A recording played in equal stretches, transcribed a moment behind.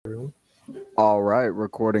All right,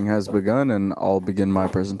 recording has begun, and I'll begin my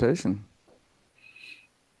presentation.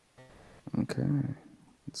 Okay,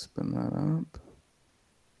 let's spin that up.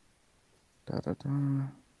 Da-da-da.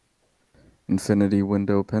 Infinity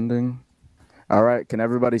window pending. All right, can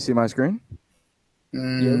everybody see my screen?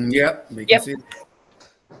 Yep, we can see it.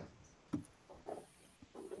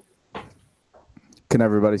 Can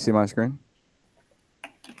everybody see my screen?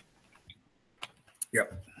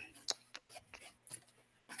 Yep.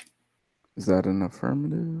 Is that an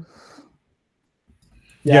affirmative?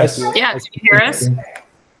 Yes. Yeah, can you hear us?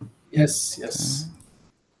 Yes, yes.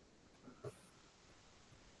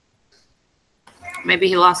 Maybe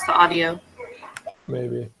he lost the audio.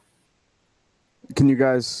 Maybe. Can you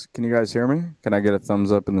guys hear me? Can I get a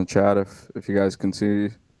thumbs up in the chat if you guys can see?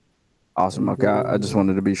 Awesome. Okay, I just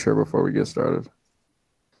wanted to be sure before we get started.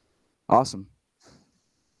 Awesome.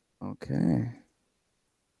 Okay.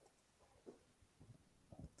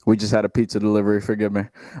 We just had a pizza delivery, forgive me.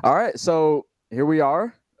 All right, so here we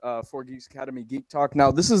are, 4Geeks Academy Geek Talk. Now,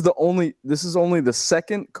 this is only the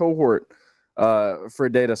second cohort for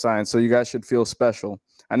data science, so you guys should feel special.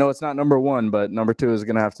 I know it's not number one, but number two is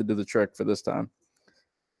going to have to do the trick for this time.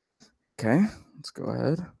 Okay, let's go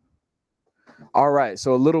ahead. All right,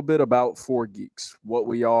 so a little bit about 4Geeks, what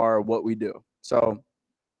we are, what we do. So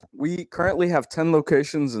we currently have 10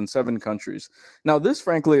 locations in 7 countries. Now, this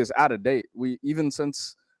frankly is out of date. Even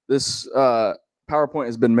since this PowerPoint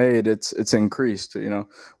has been made, it's increased. You know,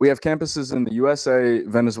 we have campuses in the USA,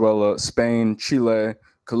 Venezuela, Spain, Chile,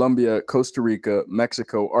 Colombia, Costa Rica,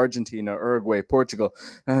 Mexico, Argentina, Uruguay, Portugal,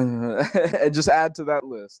 and just add to that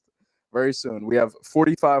list very soon. We have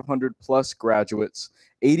 4,500 plus graduates.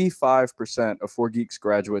 85% of 4Geeks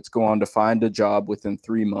graduates go on to find a job within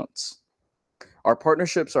 3 months. Our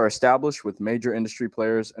partnerships are established with major industry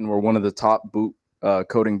players, and we're one of the top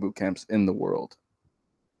coding boot camps in the world.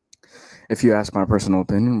 If you ask my personal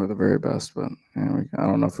opinion, we're the very best, but I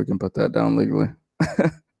don't know if we can put that down legally.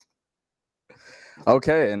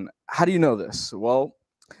 Okay, and how do you know this? Well,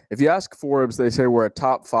 if you ask Forbes, they say we're a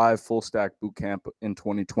top 5 full stack boot camp in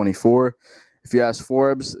 2024. If you ask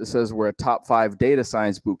Forbes, it says we're a top 5 data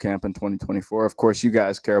science boot camp in 2024. Of course, you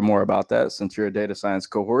guys care more about that since you're a data science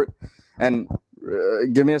cohort. And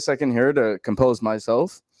give me a second here to compose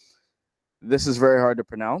myself. This is very hard to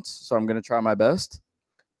pronounce, so I'm going to try my best.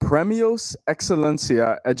 Premios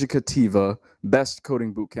Excelencia Educativa Best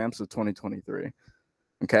Coding Boot Camps of 2023.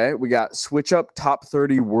 Okay, we got Switch Up Top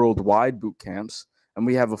 30 Worldwide Boot Camps, and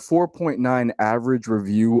we have a 4.9 average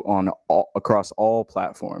review on across all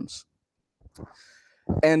platforms.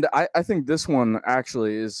 And I think this one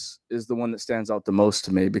actually is the one that stands out the most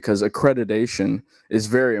to me because accreditation is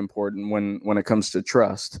very important when it comes to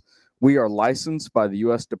trust. We are licensed by the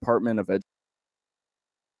U.S. Department of Education.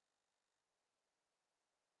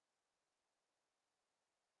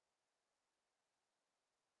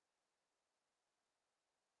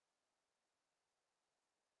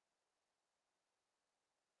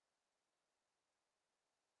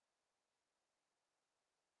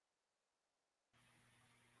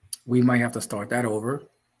 We might have to start that over.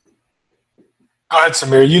 Go ahead,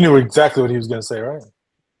 Samir. You knew exactly what he was going to say, right?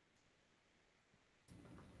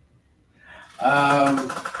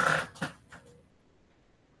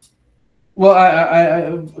 Well,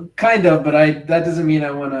 I kind of, but that doesn't mean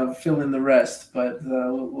I want to fill in the rest. But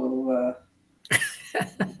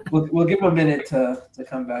we'll give him a minute to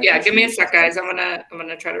come back. Yeah, give me a sec, guys. I'm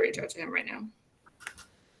gonna try to reach out to him right now.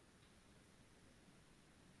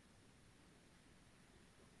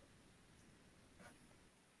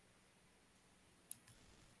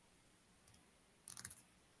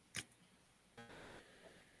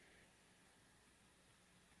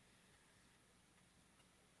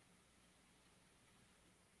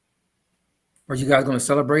 Are you guys going to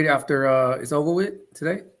celebrate after it's over with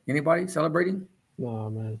today? Anybody celebrating? No,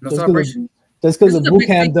 man. No celebration? Just because the boot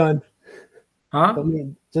camp done. Huh?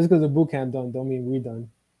 Just because the boot camp done don't mean we done.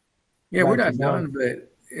 Yeah, we're not done,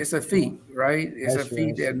 but it's a feat, right? It's a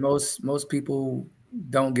feat that most people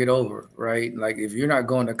don't get over, right? Like if you're not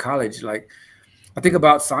going to college, like I think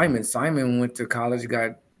about Simon. Simon went to college,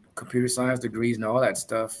 got computer science degrees and all that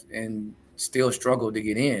stuff, and still struggled to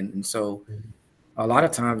get in. And so a lot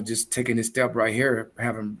of times just taking this step right here,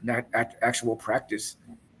 having actual practice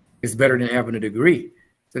is better than having a degree.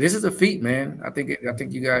 So this is a feat, man. I think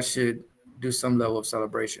you guys should do some level of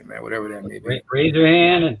celebration, man, whatever that may be. Raise your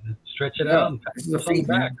hand and stretch it out. And this is a feat,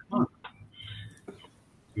 man. Come on.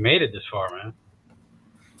 You made it this far, man.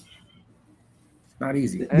 It's not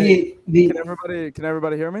easy. Hey, can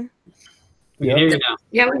everybody hear me? We can hear you now.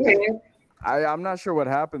 Yeah, we hear you. I'm not sure what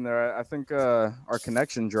happened there. I think our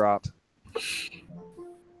connection dropped.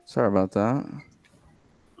 Sorry about that.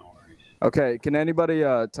 No worries. Okay, can anybody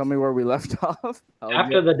tell me where we left off?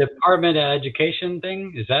 After the Department of Education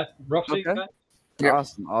thing, is that roughly? Okay. Yep.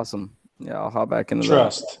 Awesome. Yeah, I'll hop back into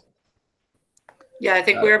Trust. Yeah, I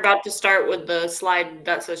think we're about to start with the slide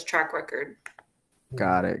that says track record.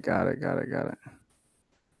 that. Got it.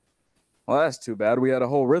 Well, that's too bad. We had a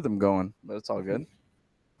whole rhythm going, but it's all good.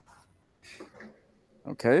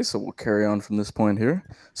 Okay, so we'll carry on from this point here.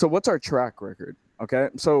 So what's our track record? Okay,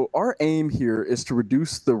 so our aim here is to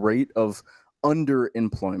reduce the rate of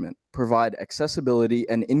underemployment, provide accessibility,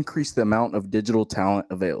 and increase the amount of digital talent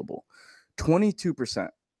available. 22%.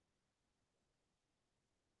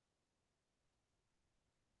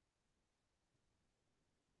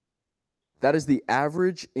 That is the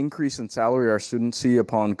average increase in salary our students see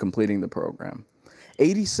upon completing the program.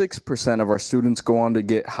 86% of our students go on to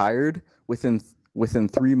get hired within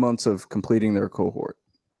 3 months of completing their cohort.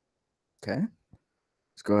 Okay,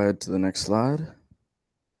 let's go ahead to the next slide.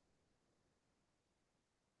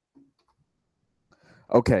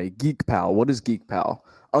 Okay, GeekPal. What is GeekPal?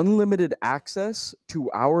 Unlimited access to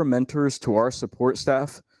our mentors, to our support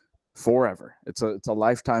staff forever. It's a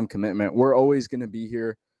lifetime commitment. We're always going to be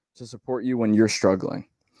here to support you when you're struggling.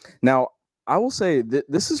 Now, I will say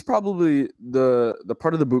that this is probably the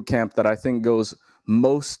part of the boot camp that I think goes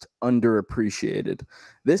most underappreciated.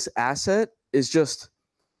 This asset is just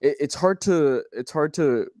it's hard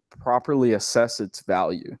to properly assess its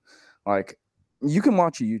value. Like, you can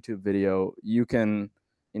watch a YouTube video, you can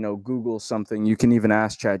Google something, you can even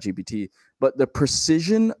ask ChatGPT, but the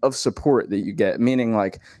precision of support that you get, meaning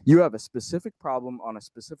like you have a specific problem on a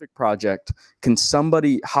specific project, can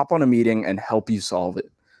somebody hop on a meeting and help you solve it?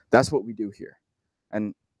 That's what we do here.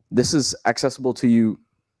 And this is accessible to you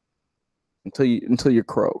until you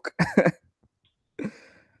croak.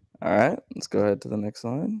 All right, let's go ahead to the next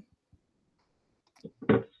slide.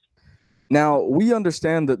 Now, we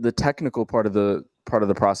understand that the technical part of the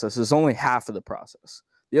process is only half of the process.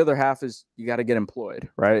 The other half is you got to get employed,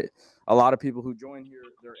 right? A lot of people who join here,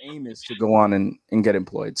 their aim is to go on and get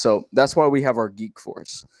employed. So that's why we have our Geek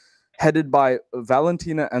Force. Headed by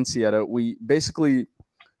Valentina Ancietta, we basically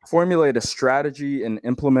formulate a strategy and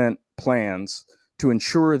implement plans to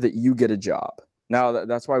ensure that you get a job. Now,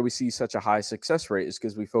 that's why we see such a high success rate, is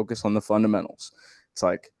because we focus on the fundamentals. It's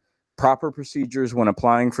like proper procedures when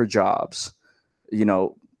applying for jobs,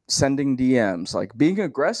 sending DMs, like being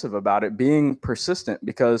aggressive about it, being persistent,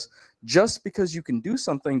 because just because you can do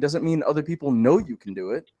something doesn't mean other people know you can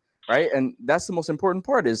do it, right? And that's the most important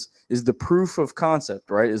part is the proof of concept,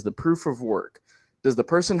 right? Is the proof of work. Does the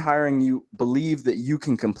person hiring you believe that you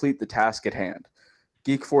can complete the task at hand?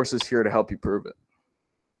 Geek Force is here to help you prove it.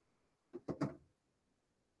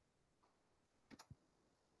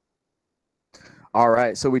 All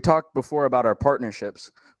right, so we talked before about our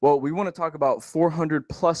partnerships. Well, we want to talk about 400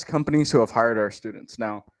 plus companies who have hired our students.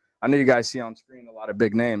 Now, I know you guys see on screen a lot of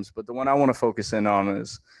big names, but the one I want to focus in on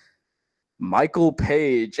is Michael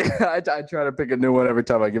Page. I try to pick a new one every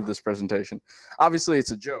time I give this presentation. Obviously,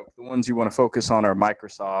 it's a joke. The ones you want to focus on are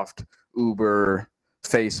Microsoft, Uber,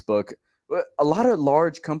 Facebook. A lot of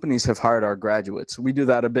large companies have hired our graduates. We do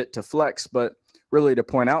that a bit to flex, but really to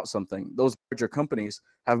point out something. Those larger companies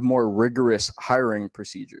have more rigorous hiring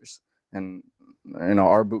procedures. And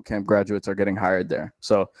our bootcamp graduates are getting hired there.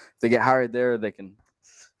 So if they get hired there, they can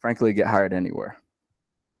frankly get hired anywhere.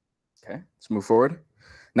 Okay, let's move forward.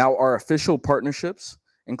 Now, our official partnerships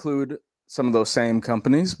include some of those same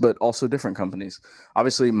companies, but also different companies.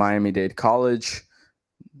 Obviously, Miami-Dade College.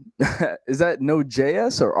 Is that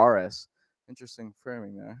Node.js or RS? Interesting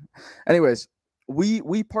framing there. Anyways,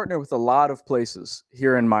 we partner with a lot of places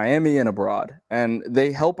here in Miami and abroad, and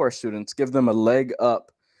they help our students, give them a leg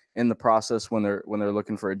up in the process when they're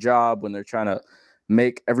looking for a job, when they're trying to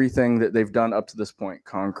make everything that they've done up to this point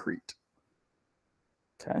concrete.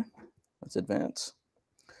 Okay, let's advance.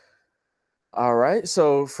 All right,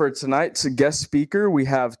 so for tonight's guest speaker, we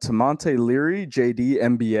have Tamonte Leary, JD,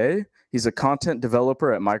 MBA. He's a content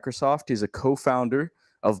developer at Microsoft. He's a co-founder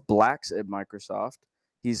of Blacks at Microsoft.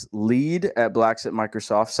 He's lead at Blacks at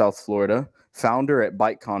Microsoft, South Florida, founder at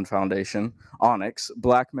ByteCon Foundation, Onyx,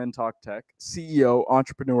 Black Men Talk Tech, CEO,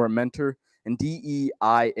 entrepreneur, mentor, and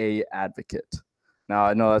DEIA advocate. Now,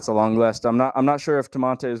 I know that's a long list. I'm not sure if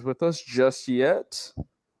Tamonte is with us just yet.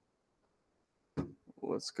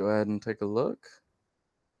 Let's go ahead and take a look.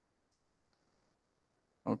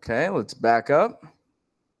 Okay, let's back up.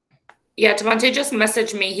 Yeah, Tamonte just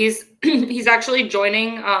messaged me. He's actually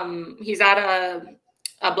joining. He's at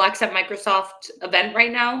a Blacks at Microsoft event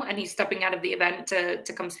right now, and he's stepping out of the event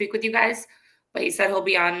to come speak with you guys. But he said he'll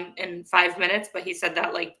be on in 5 minutes. But he said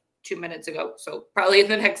that like 2 minutes ago. So probably in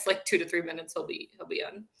the next like 2 to 3 minutes he'll be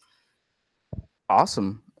on.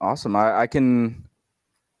 Awesome. I can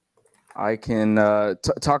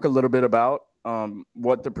talk a little bit about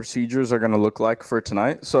what the procedures are going to look like for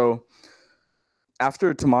tonight. So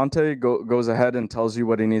after Tamonte goes ahead and tells you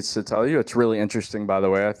what he needs to tell you, it's really interesting, by the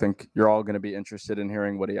way. I think you're all going to be interested in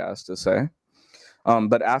hearing what he has to say.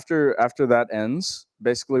 But after that ends,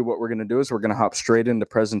 basically what we're going to do is we're going to hop straight into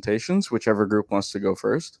presentations, whichever group wants to go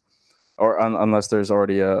first, or unless there's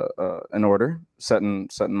already an order set in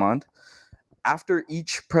mind. After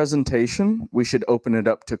each presentation, we should open it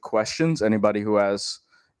up to questions. Anybody who has,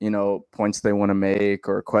 points they want to make,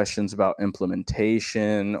 or questions about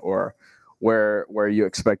implementation, or where you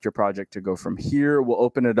expect your project to go from here, we'll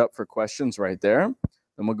open it up for questions right there.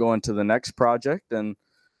 Then we'll go into the next project, and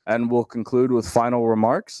we'll conclude with final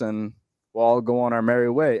remarks, and we'll all go on our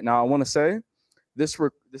merry way. Now, I want to say this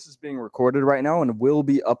is being recorded right now and will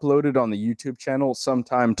be uploaded on the YouTube channel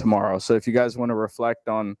sometime tomorrow. So if you guys want to reflect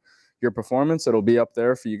on your performance, it'll be up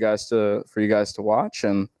there for you guys to watch.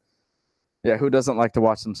 And yeah, who doesn't like to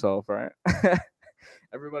watch themselves, right?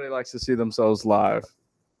 Everybody likes to see themselves live.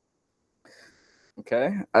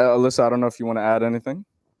 Okay, Alyssa, I don't know if you want to add anything.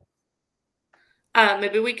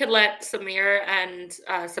 Maybe we could let Samir and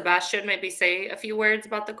Sebastian maybe say a few words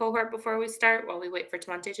about the cohort before we start, while we wait for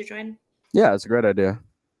Tamonte to join. Yeah, it's a great idea.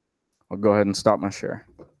 I'll go ahead and stop my share.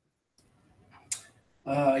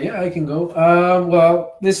 Yeah, I can go.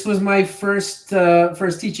 Well, this was my first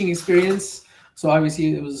teaching experience, so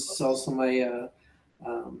obviously it was also my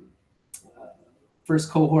first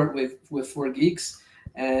cohort with 4 Geeks,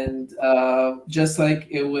 and just like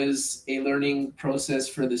it was a learning process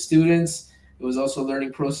for the students, it was also a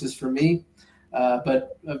learning process for me,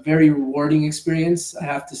 but a very rewarding experience, I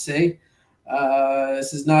have to say.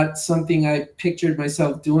 This is not something I pictured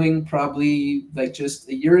myself doing probably like just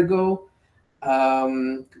a year ago.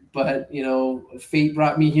 But fate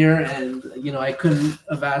brought me here, and I couldn't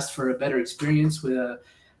have asked for a better experience with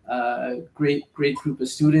a great group of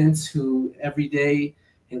students who every day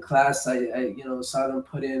in class I saw them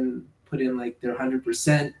put in like their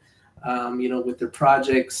 100%, with their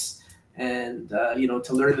projects, and to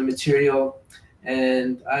learn the material.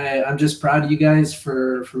 And I'm just proud of you guys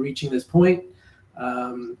for reaching this point.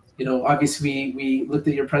 Obviously we looked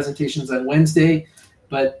at your presentations on Wednesday,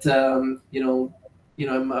 but I'm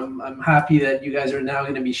happy that you guys are now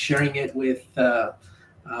going to be sharing it with a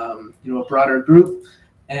broader group.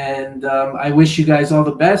 And I wish you guys all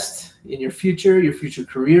the best in your future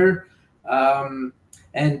career.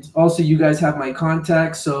 And also, you guys have my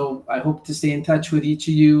contact, so I hope to stay in touch with each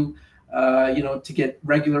of you, to get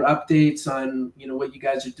regular updates on what you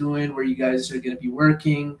guys are doing, where you guys are going to be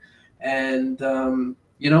working, and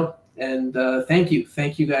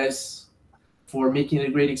thank you guys for making it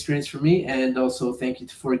a great experience for me, and also thank you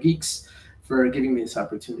to 4 Geeks for giving me this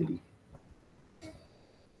opportunity.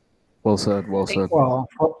 Well said. Well,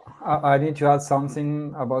 I need to add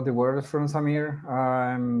something about the words from Samir.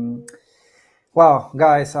 Well,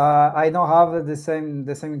 guys, I don't have the same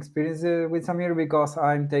experience with Samir, because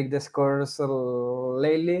I take this course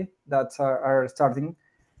lately that are starting.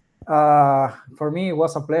 For me, it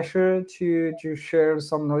was a pleasure to share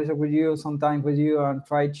some knowledge with you, some time with you, and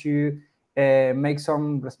try to make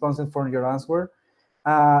some responses for your answer.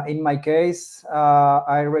 In my case,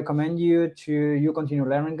 I recommend you continue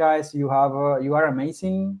learning, guys. You are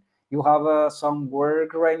amazing. You have some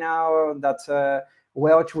work right now that's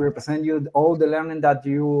well to represent you all the learning that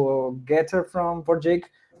you get from 4 Geeks.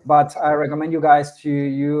 But I recommend you guys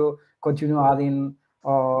to continue adding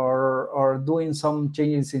or doing some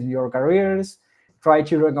changes in your careers. Try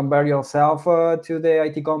to reconvert yourself to the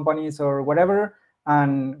IT companies or whatever.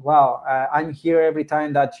 And well, I'm here every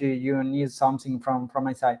time that you need something from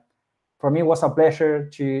my side. For me, it was a pleasure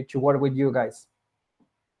to work with you guys.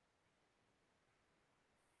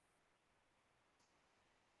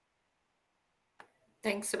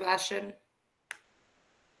 Thanks, Sebastian.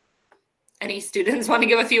 Any students want to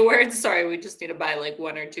give a few words? Sorry, we just need to buy like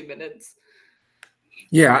 1 or 2 minutes.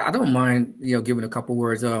 Yeah, I don't mind, giving a couple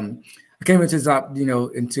words. I came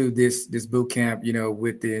into this boot camp,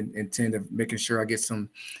 with the intent of making sure I get some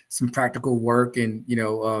practical work, and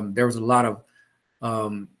there was a lot of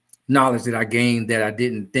knowledge that I gained that I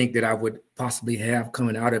didn't think that I would possibly have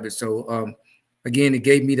coming out of it. So again, it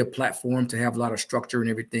gave me the platform to have a lot of structure and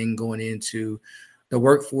everything going into the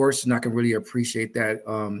workforce, and I can really appreciate that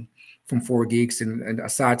from 4 Geeks. And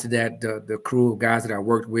aside to that, the crew of guys that I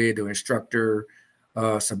worked with, the instructor,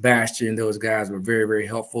 Sebastian, those guys were very, very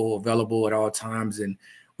helpful, available at all times, and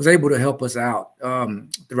was able to help us out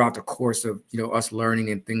throughout the course of, you know, us learning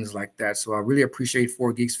and things like that. So I really appreciate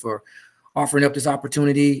 4Geeks for offering up this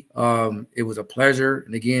opportunity. It was a pleasure.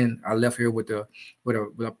 And again, I left here with a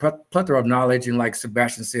plethora of knowledge. And like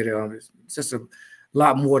Sebastian said, it's just a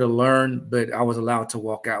lot more to learn, but I was allowed to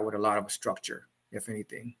walk out with a lot of structure, if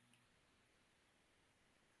anything.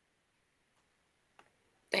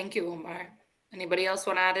 Thank you, Omar. Anybody else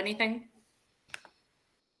want to add anything?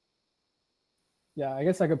 Yeah, I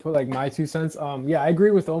guess I could put like my 2 cents. Yeah, I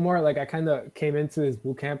agree with Omar. Like I kind of came into this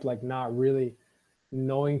boot camp like not really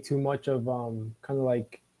knowing too much of kind of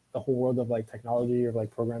like the whole world of like technology or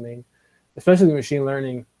like programming, especially machine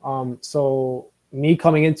learning. So me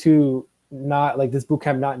coming into not like this boot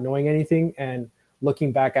camp, not knowing anything and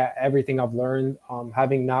looking back at everything I've learned,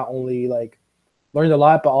 having not only like learned a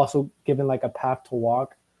lot, but also given like a path to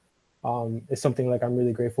walk, is something like I'm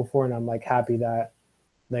really grateful for. And I'm like happy that,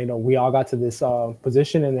 you know, we all got to this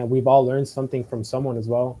position and that we've all learned something from someone as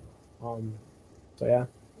well. So yeah.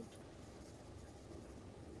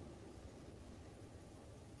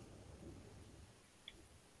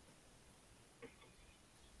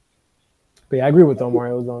 But yeah, I agree with Omar.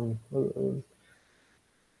 It was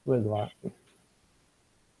a lot.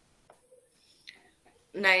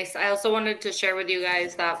 Nice. I also wanted to share with you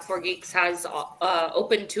guys that 4Geeks has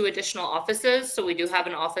opened 2 additional offices. So we do have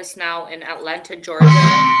an office now in Atlanta, Georgia.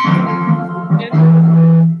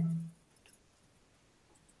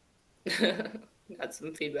 Got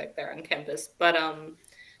some feedback there on campus. But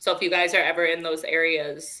so if you guys are ever in those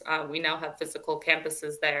areas, we now have physical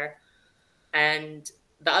campuses there. And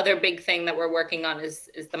the other big thing that we're working on is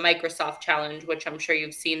the Microsoft Challenge, which I'm sure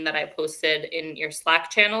you've seen that I posted in your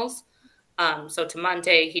Slack channels. So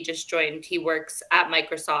Tamonte, he just joined. He works at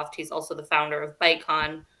Microsoft. He's also the founder of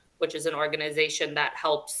ByteCon, which is an organization that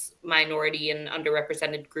helps minority and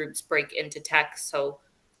underrepresented groups break into tech. So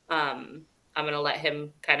I'm going to let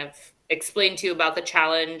him kind of explain to you about the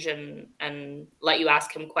challenge and let you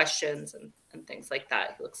ask him questions and things like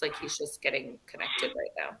that. He looks like he's just getting connected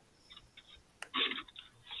right now.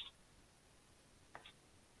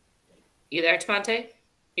 You there, Tamonte?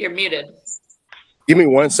 You're muted. Give me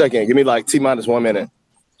 1 second. Give me like T-minus 1 minute.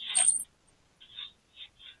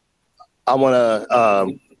 I want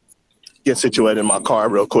to get situated in my car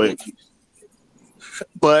real quick.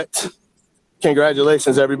 But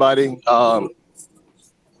congratulations, everybody. Y'all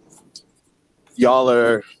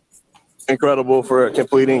are incredible for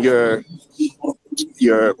completing your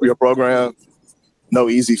program. No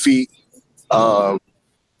easy feat.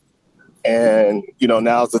 And, you know,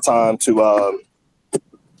 now's the time to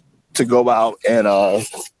go out and,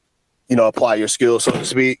 you know, apply your skills, so to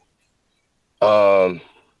speak. Give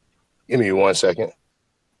me 1 second.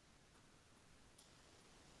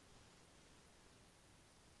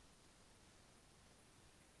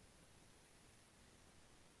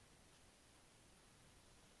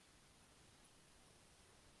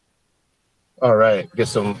 All right, get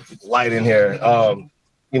some light in here.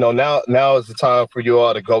 You know, now is the time for you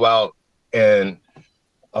all to go out and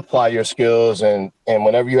apply your skills, and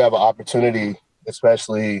whenever you have an opportunity,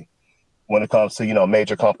 especially when it comes to, you know,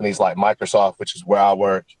 major companies like Microsoft, which is where I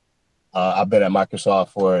work. I've been at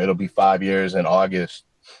Microsoft for, it'll be 5 years in August.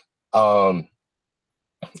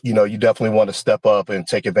 You know, you definitely want to step up and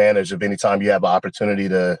take advantage of any time you have an opportunity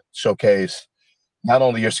to showcase not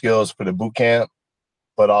only your skills for the boot camp,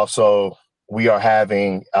 but also we are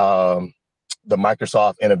having the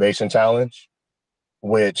Microsoft Innovation Challenge,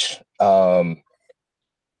 which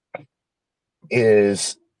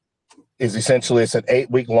is essentially, it's an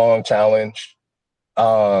 8-week long challenge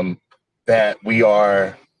that we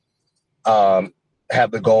are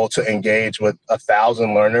have the goal to engage with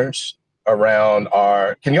 1,000 learners around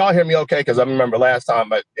our. Can y'all hear me okay? Because I remember last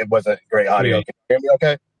time it wasn't great audio. Can you hear me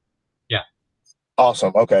okay? Yeah.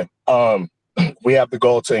 Awesome. Okay. We have the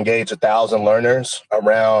goal to engage 1,000 learners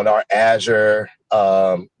around our Azure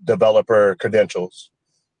developer credentials.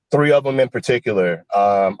 3 of them in particular,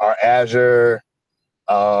 our Azure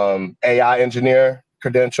AI engineer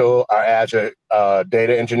credential, our Azure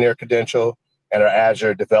data engineer credential, and our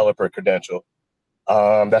Azure developer credential.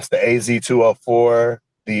 That's the AZ204,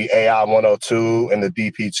 the AI 102, and the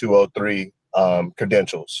DP 203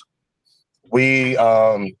 credentials.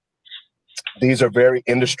 These are very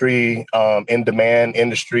industry, in-demand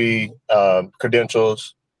industry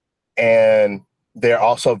credentials, and they're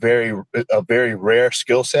also a very rare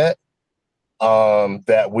skill set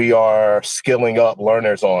that we are skilling up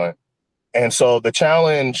learners on. And so the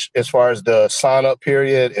challenge, as far as the sign-up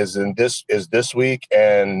period, is this week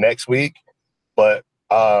and next week. But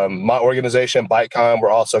my organization, ByteCon, we're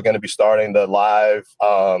also going to be starting the live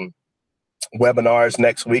webinars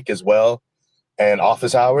next week as well, and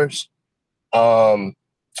office hours.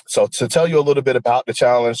 So to tell you a little bit about the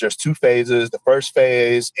challenge, there's 2 phases. The first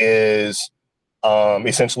phase is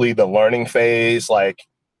essentially the learning phase. Like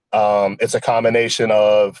it's a combination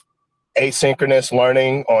of asynchronous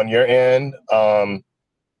learning on your end.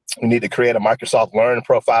 You need to create a Microsoft Learn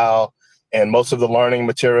profile, and most of the learning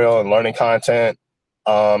material and learning content,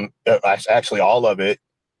 actually all of it,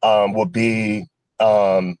 would be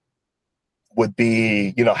housed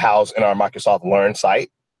in our Microsoft Learn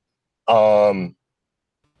site.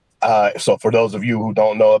 So for those of you who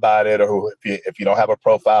don't know about it, or who, if you don't have a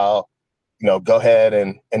profile, go ahead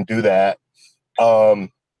and do that.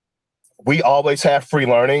 We always have free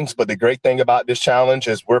learnings, but the great thing about this challenge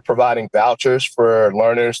is we're providing vouchers for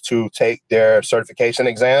learners to take their certification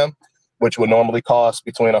exam, which would normally cost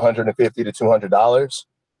between $150 to $200.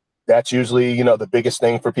 That's usually, the biggest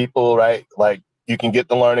thing for people, right? Like, you can get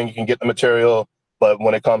the learning, you can get the material, but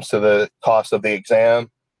when it comes to the cost of the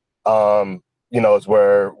exam, is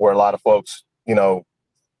where a lot of folks,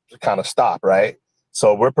 kind of stop, right?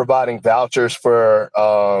 So we're providing vouchers for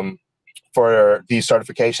these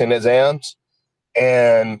certification exams,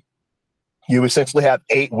 and you essentially have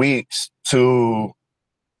 8 weeks to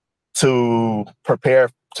prepare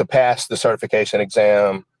to pass the certification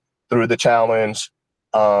exam through the challenge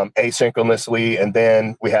asynchronously, and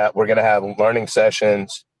then we're going to have learning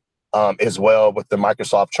sessions as well with the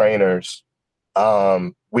Microsoft trainers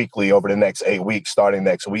weekly over the next 8 weeks, starting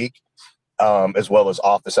next week, as well as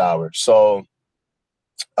office hours. So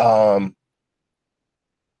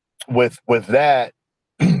with that,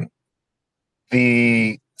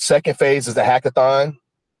 the second phase is the hackathon,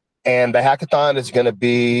 and the hackathon is going to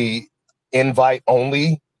be invite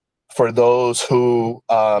only for those who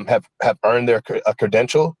have earned a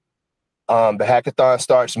credential. The hackathon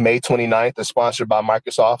starts May 29th. It's sponsored by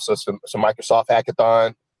Microsoft, so it's a Microsoft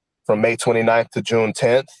hackathon from May 29th to June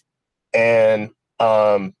 10th, and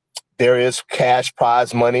there is cash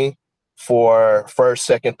prize money for first,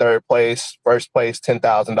 second, third place. First place,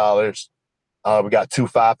 $10,000. We got 2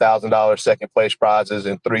 $5,000 second place prizes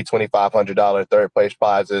and 3 $2,500 third place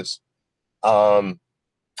prizes.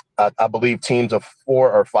 I believe teams of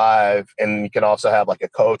 4 or 5, and you can also have like a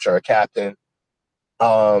coach or a captain.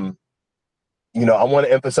 I want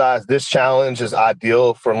to emphasize this challenge is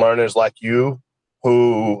ideal for learners like you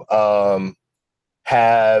who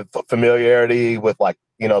have familiarity with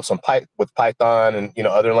with Python and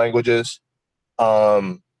other languages.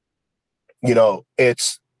 I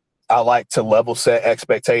like to level set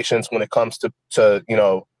expectations when it comes to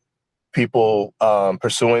people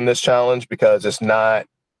pursuing this challenge, because it's not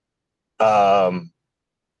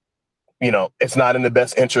it's not in the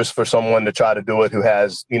best interest for someone to try to do it who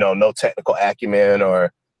has no technical acumen,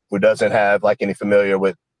 or who doesn't have any familiar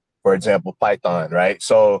with, for example, Python, right?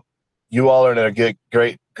 So you all are in a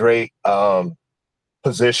great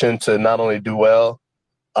position to not only do well,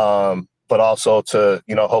 but also to,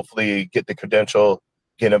 hopefully get the credential,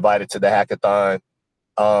 get invited to the hackathon.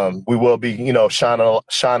 We will be, shining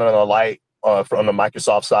a light from the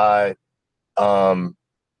Microsoft side on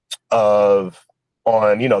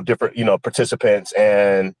different, participants,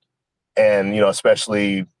 and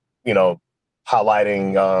especially,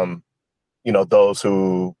 highlighting, those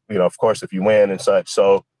who, of course, if you win and such.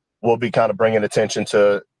 So we'll be kind of bringing attention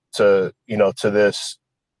to this,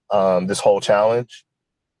 this whole challenge.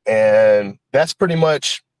 And that's pretty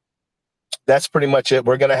much it.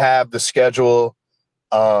 We're going to have the schedule,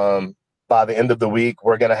 by the end of the week.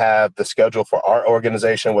 We're going to have the schedule for our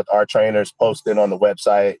organization with our trainers posted on the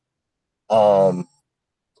website.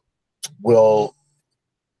 We'll,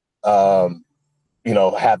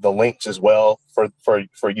 have the links as well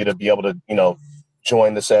for you to be able to,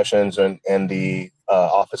 join the sessions and the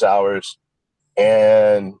office hours.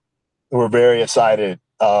 And we're very excited,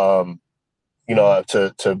 to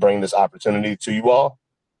bring this opportunity to you all.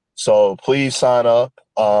 So please sign up.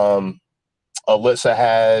 Alyssa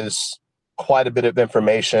has quite a bit of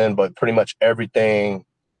information, but pretty much everything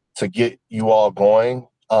to get you all going,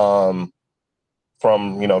 from,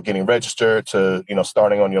 getting registered to,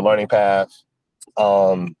 starting on your learning path.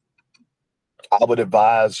 I would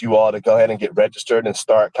advise you all to go ahead and get registered and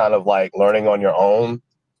start kind of learning on your own.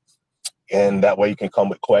 And that way you can come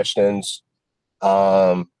with questions,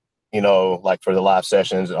 for the live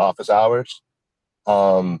sessions and office hours.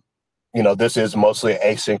 This is mostly an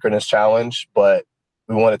asynchronous challenge, but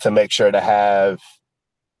we wanted to make sure to have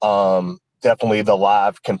definitely the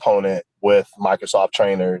live component with Microsoft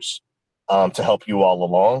trainers to help you all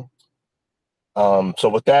along. So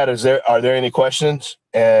with that, are there any questions?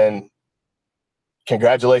 And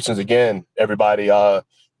congratulations again, everybody.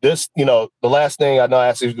 this, the last thing I know,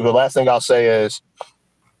 actually, the last thing I'll say is,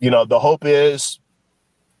 the hope is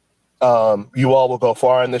you all will go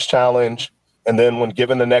far in this challenge. And then when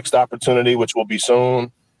given the next opportunity, which will be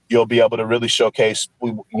soon, you'll be able to really showcase,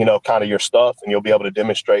 kind of your stuff, and you'll be able to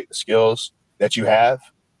demonstrate the skills that you have,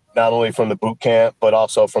 not only from the boot camp, but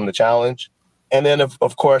also from the challenge. And then,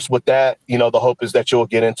 of course, with that, the hope is that you'll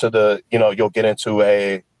get into you'll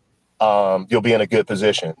be in a good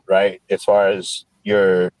position, right, as far as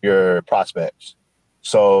your prospects.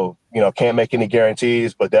 So, can't make any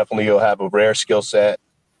guarantees, but definitely you'll have a rare skill set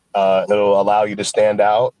that'll allow you to stand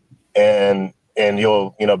out, and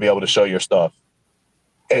you'll, be able to show your stuff.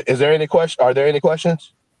 Is there any question? Are there any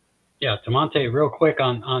questions? Yeah, Tamonte, real quick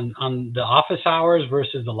on the office hours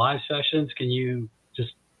versus the live sessions. Can you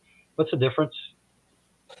just, what's the difference?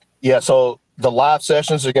 Yeah, so the live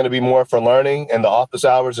sessions are going to be more for learning, and the office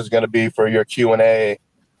hours is going to be for your Q&A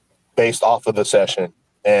based off of the session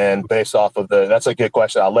and based off of that's a good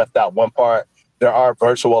question. I left out one part. There are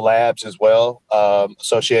virtual labs as well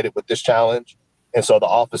associated with this challenge. And so the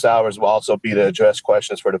office hours will also be to address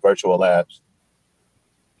questions for the virtual labs.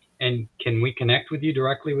 And can we connect with you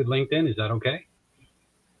directly with LinkedIn? Is that okay?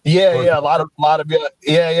 Yeah, a lot of you.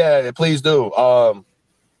 Yeah, please do.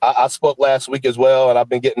 I spoke last week as well, and I've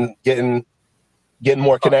been getting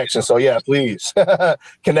more connections. So yeah, please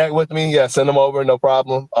connect with me. Yeah, send them over, no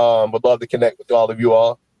problem. Would love to connect with all of you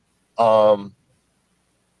all.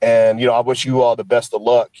 And I wish you all the best of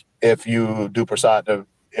luck if you do decide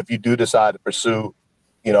to pursue,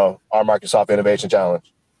 our Microsoft Innovation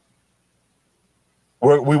Challenge.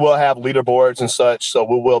 We will have leaderboards and such, so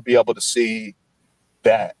we will be able to see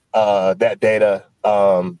that data,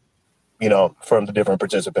 from the different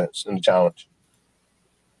participants in the challenge.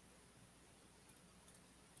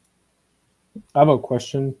 I have a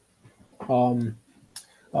question. Hey,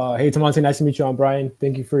 Tamonte, nice to meet you. I'm Brian.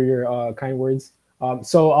 Thank you for your kind words.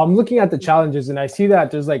 So I'm looking at the challenges, and I see that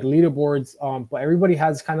there's like leaderboards, but everybody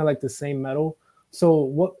has kind of like the same medal. So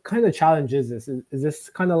what kind of challenge is this? Is this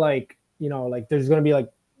kind of like, like there's going to be like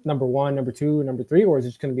number 1, number 2, number 3, or is it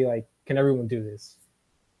just going to be like, can everyone do this?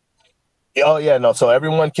 Oh yeah, no. So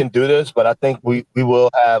everyone can do this, but I think we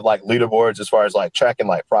will have like leaderboards as far as like tracking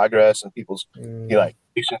like progress and people's like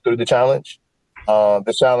through the challenge.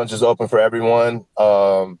 The challenge is open for everyone,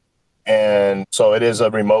 and so it is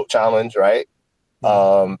a remote challenge, right?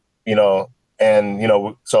 So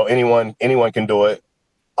anyone can do it.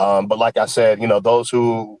 But like I said, those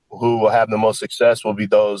who will have the most success will be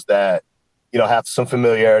those that have some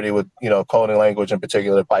familiarity with coding language, in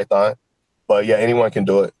particular Python. But yeah, anyone can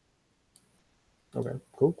do it. Okay,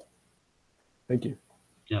 cool. Thank you.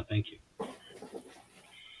 Yeah, thank you.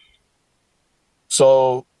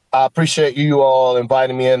 So I appreciate you all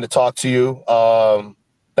inviting me in to talk to you.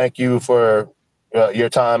 Thank you for your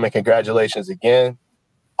time, and congratulations again.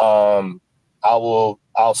 I'll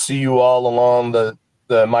see you all along the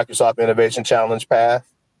Microsoft Innovation Challenge path,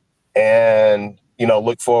 and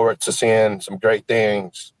look forward to seeing some great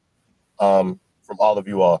things from all of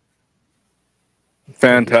you all.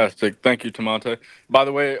 Fantastic. Thank you, Tamonte. By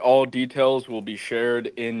the way, all details will be shared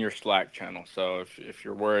in your Slack channel. So if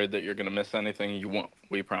you're worried that you're going to miss anything, you won't.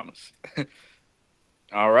 We promise.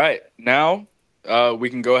 All right. Now we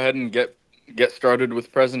can go ahead and get started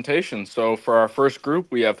with presentations. So for our first group,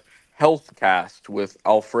 we have HealthCast with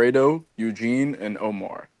Alfredo, Eugene, and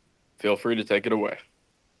Omar. Feel free to take it away.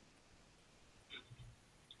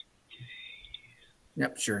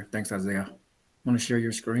 Yep, sure. Thanks, Isaiah. Want to share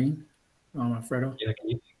your screen, Alfredo? Yeah,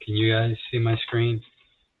 can you guys see my screen?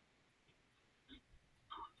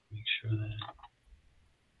 Make sure that.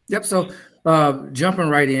 Yep. So jumping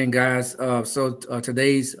right in, guys.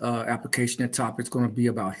 Today's application and topic is going to be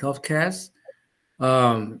about HealthCast.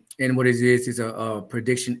 And what it is a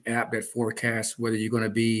prediction app that forecasts whether you're going to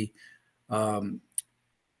be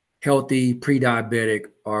healthy, pre-diabetic,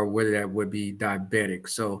 or whether that would be diabetic.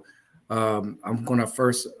 So I'm going to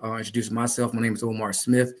first introduce myself. My name is Omar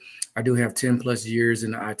Smith. I do have 10 plus years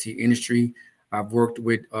in the IT industry. I've worked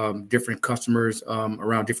with different customers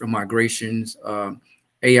around different migrations,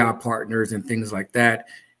 AI partners, and things like that.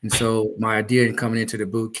 And so my idea in coming into the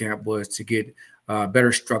boot camp was to get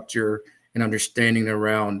better structure and understanding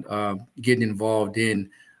around getting involved in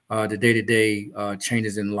the day-to-day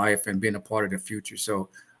changes in life and being a part of the future. So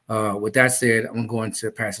with that said, I'm going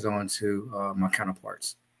to pass it on to my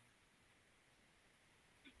counterparts.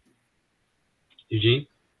 Eugene?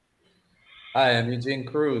 Hi, I'm Eugene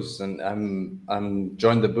Cruz, and I'm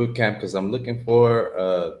joined the boot camp because I'm looking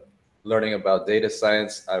for learning about data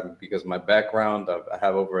science. Because my background, I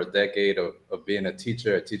have over a decade of being a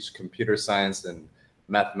teacher. I teach computer science and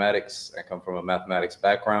mathematics. I come from a mathematics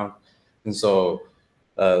background. And so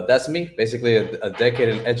that's me, basically a decade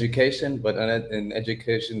in education, but in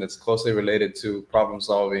education that's closely related to problem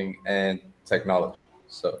solving and technology.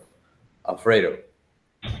 So, Alfredo.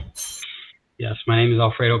 Yes, my name is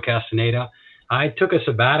Alfredo Castaneda. I took a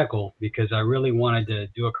sabbatical because I really wanted to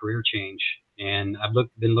do a career change. And I've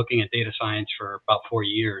been looking at data science for about 4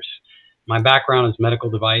 years. My background is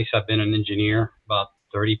medical device. I've been an engineer about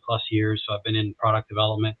 30 plus years. So I've been in product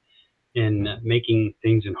development in making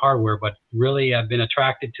things in hardware, but really I've been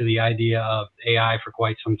attracted to the idea of AI for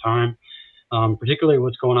quite some time, particularly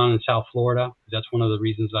what's going on in South Florida. That's one of the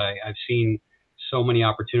reasons I've seen so many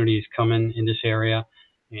opportunities come in this area.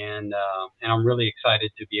 And I'm really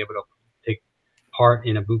excited to be able to take part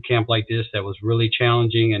in a boot camp like this that was really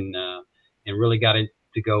challenging and really got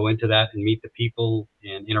to go into that and meet the people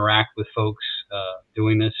and interact with folks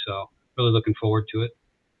doing this. So really looking forward to it.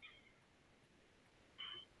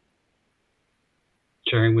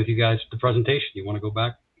 Sharing with you guys the presentation. You want to go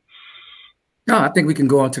back? No, I think we can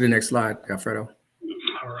go on to the next slide, Alfredo.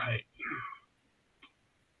 All right.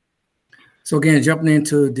 So again, jumping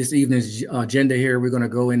into this evening's agenda here, we're going to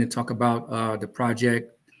go in and talk about the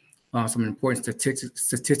project, some important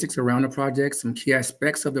statistics around the project, some key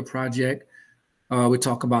aspects of the project. We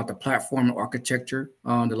talk about the platform architecture,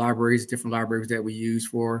 the libraries, different libraries that we use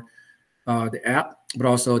for the app, but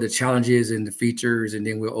also the challenges and the features, and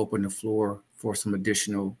then we'll open the floor for some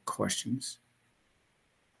additional questions.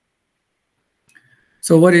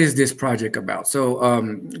 So what is this project about? So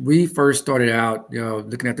we first started out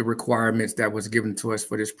looking at the requirements that was given to us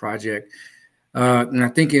for this project. And I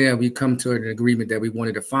think we come to an agreement that we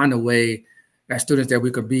wanted to find a way as students that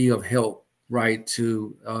we could be of help, right,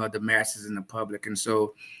 to the masses and the public. And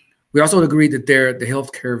so we also agreed that the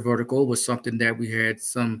healthcare vertical was something that we had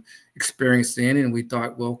some experience in, and we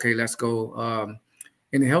thought, well, okay, let's go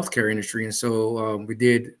in the healthcare industry. And so we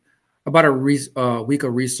did about a week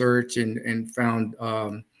of research and found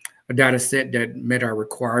a data set that met our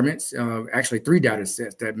requirements, actually 3 data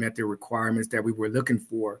sets that met the requirements that we were looking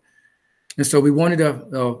for. And so we wanted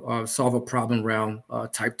to solve a problem around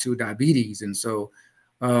type 2 diabetes. And so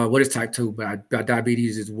what is type 2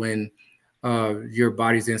 diabetes is when your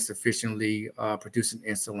body's insufficiently producing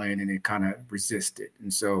insulin and it kind of resists it.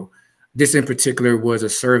 And so this in particular was a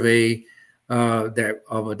survey of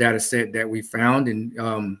a data set that we found.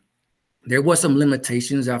 And there was some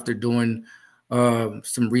limitations after doing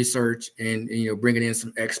some research and bringing in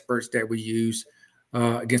some experts that we use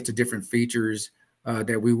against the different features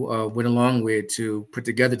that we went along with to put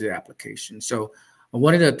together the application. So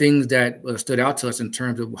one of the things that stood out to us in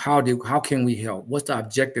terms of how can we help, what's the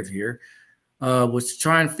objective here, was to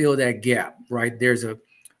try and fill that gap, right? There's a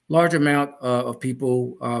large amount of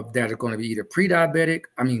people that are going to be either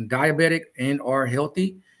diabetic and are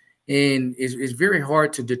healthy. And it's very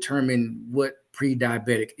hard to determine what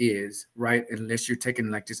pre-diabetic is, right? Unless you're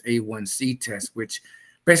taking like this A1C test, which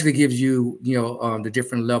basically gives you, the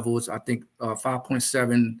different levels. I think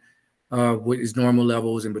 5.7 is normal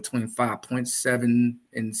levels, and between 5.7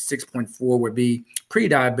 and 6.4 would be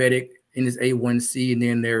pre-diabetic in this A1C, and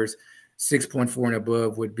then there's 6.4 and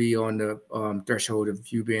above would be on the threshold of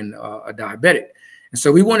you being a diabetic. And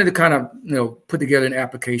so we wanted to kind of, put together an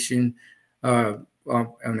application on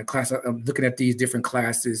the class, looking at these different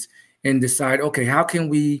classes and decide, okay, how can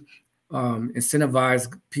we incentivize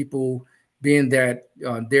people, being that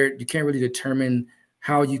you can't really determine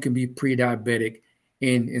how you can be pre-diabetic,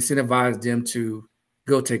 and incentivize them to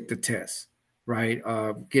go take the test, right?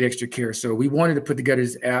 Get extra care. So we wanted to put together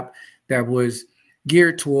this app that was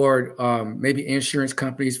geared toward maybe insurance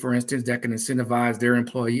companies, for instance, that can incentivize their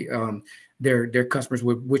employee, their customers,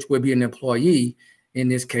 which would be an employee in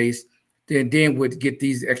this case, then would get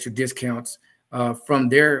these extra discounts from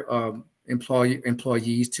their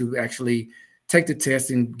employees to actually take the test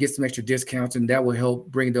and get some extra discounts, and that will help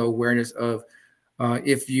bring the awareness of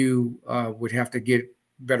if you would have to get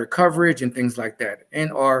better coverage and things like that,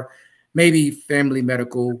 and or maybe family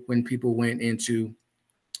medical when people went into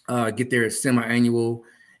get their semi-annual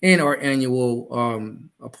and or annual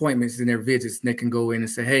appointments and their visits, and they can go in and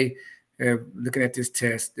say, hey, looking at this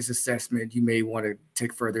test, this assessment, you may want to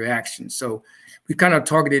take further action. So we kind of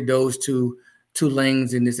targeted those two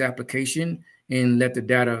lanes in this application and let the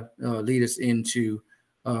data lead us into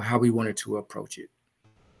how we wanted to approach it.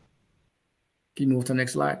 Can you move to the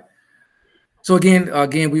next slide? So again,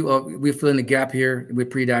 we're filling the gap here with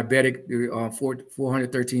pre-diabetic,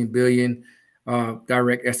 413 billion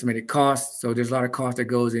direct estimated costs. So there's a lot of cost that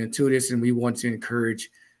goes into this, and we want to encourage,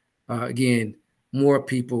 again, more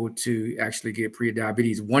people to actually get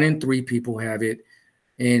pre-diabetes. 1 in 3 people have it,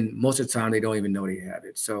 and most of the time they don't even know they have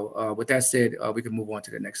it. So with that said, we can move on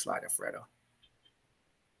to the next slide, Alfredo.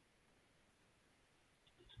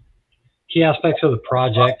 Key aspects of the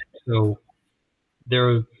project. So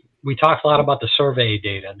we talked a lot about the survey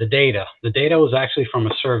data. The data was actually from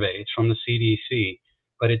a survey. It's from the CDC,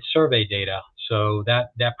 but it's survey data. So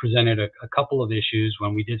that presented a couple of issues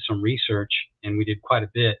when we did some research, and we did quite a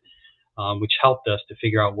bit, which helped us to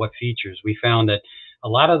figure out what features. We found that a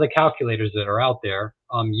lot of the calculators that are out there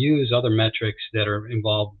use other metrics that are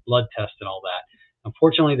involved, blood tests and all that.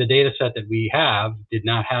 Unfortunately, the data set that we have did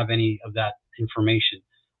not have any of that information.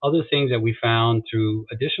 Other things that we found through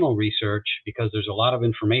additional research, because there's a lot of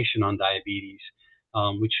information on diabetes,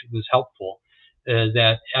 which was helpful,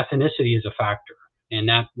 that ethnicity is a factor, and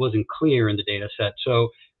that wasn't clear in the data set. So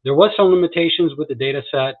there was some limitations with the data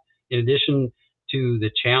set, in addition to the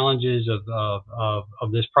challenges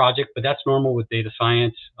of this project, but that's normal with data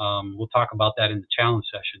science. We'll talk about that in the challenge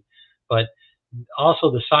session. But also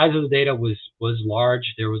the size of the data was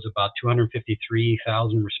large. There was about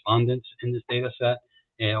 253,000 respondents in this data set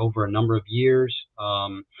over a number of years.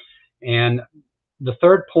 And the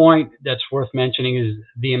third point that's worth mentioning is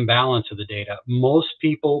the imbalance of the data. Most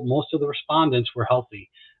of the respondents were healthy.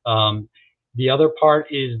 The other part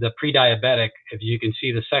is the pre-diabetic. If you can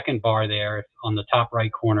see the second bar there on the top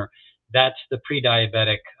right corner, that's the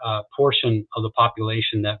pre-diabetic portion of the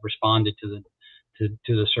population that responded to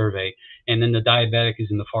the survey. And then the diabetic is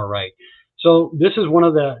in the far right. So this is one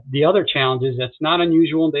of the other challenges that's not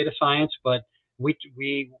unusual in data science, but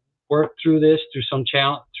we worked through this through some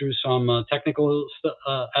technical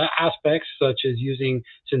aspects, such as using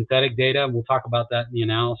synthetic data. We'll talk about that in the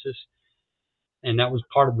analysis. And that was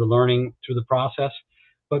part of the learning through the process.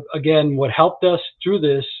 But again, what helped us through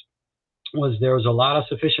this was there was a lot of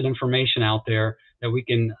sufficient information out there that we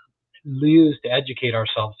can use to educate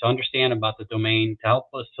ourselves, to understand about the domain, to help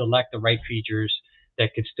us select the right features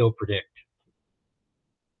that could still predict.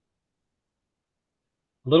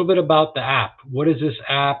 A little bit about the app. What is this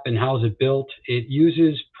app and how is it built? It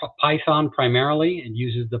uses Python primarily. It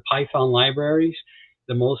uses the Python libraries.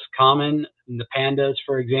 The most common, the pandas,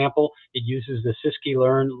 for example, it uses the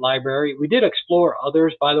scikit-learn library. We did explore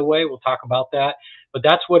others, by the way. We'll talk about that. But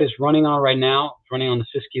that's what it's running on right now. It's running on the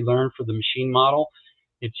scikit-learn for the machine model.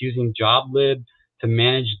 It's using joblib to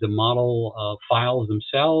manage the model files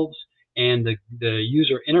themselves. And the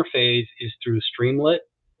user interface is through Streamlit.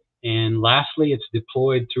 And lastly, it's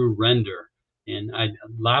deployed through Render. And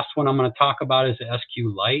last one I'm going to talk about is the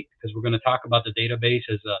SQLite, because we're going to talk about the database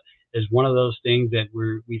as one of those things that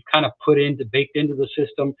we've kind of baked into the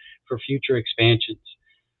system for future expansions.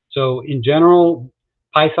 So in general,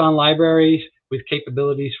 Python libraries with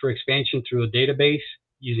capabilities for expansion through a database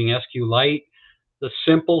using SQLite. The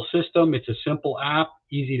simple system, it's a simple app,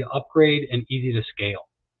 easy to upgrade and easy to scale.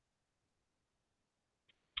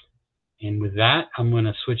 And with that, I'm going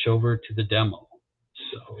to switch over to the demo.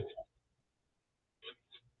 So,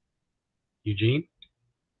 Eugene?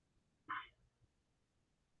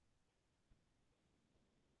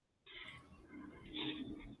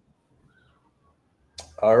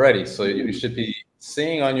 Alrighty, so you should be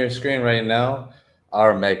seeing on your screen right now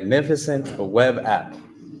our magnificent web app.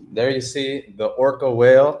 There you see the orca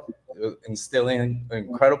whale instilling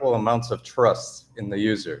incredible amounts of trust in the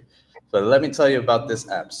user. So let me tell you about this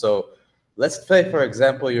app. So let's say, for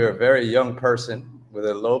example, you're a very young person with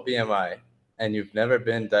a low BMI and you've never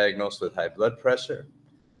been diagnosed with high blood pressure,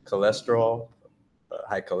 cholesterol,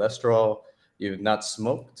 high cholesterol, you've not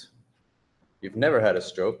smoked, you've never had a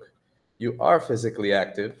stroke, you are physically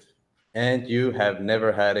active, and you have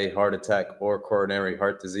never had a heart attack or coronary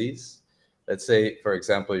heart disease. Let's say, for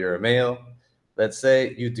example, you're a male. Let's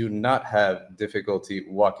say you do not have difficulty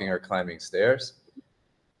walking or climbing stairs.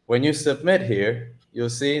 When you submit here, you'll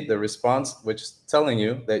see the response, which is telling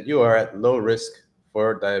you that you are at low risk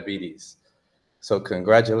for diabetes. So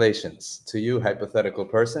congratulations to you, hypothetical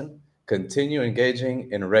person. Continue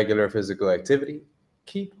engaging in regular physical activity.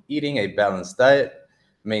 Keep eating a balanced diet.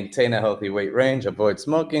 Maintain a healthy weight range. Avoid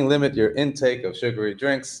smoking. Limit your intake of sugary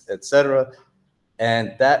drinks, etc.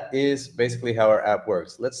 And that is basically how our app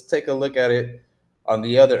works. Let's take a look at it on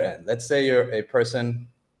the other end. Let's say you're a person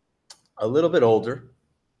a little bit older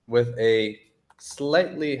with a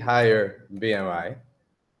slightly higher BMI,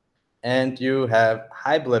 and you have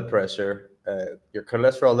high blood pressure. Your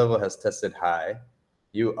cholesterol level has tested high.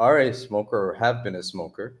 You are a smoker or have been a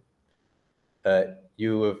smoker.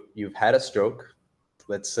 You've had a stroke.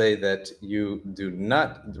 Let's say that you do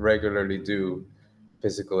not regularly do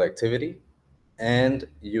physical activity, and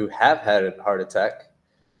you have had a heart attack.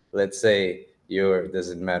 Let's say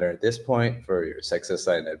doesn't matter at this point for your sex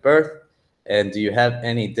assigned at birth, And do you have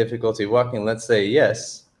any difficulty walking? Let's say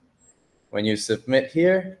yes. When you submit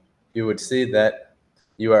here, you would see that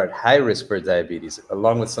you are at high risk for diabetes,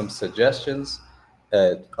 along with some suggestions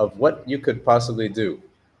of what you could possibly do.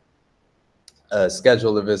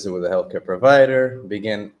 Schedule a visit with a healthcare provider,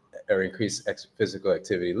 begin or increase physical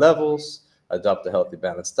activity levels, adopt a healthy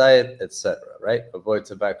balanced diet, etc., right? Avoid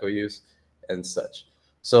tobacco use and such.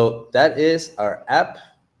 So that is our app,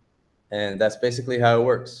 and that's basically how it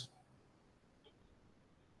works.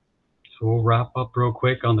 So we'll wrap up real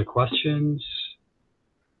quick on the questions.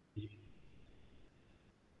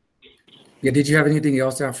 Yeah, did you have anything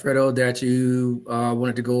else, Alfredo, that you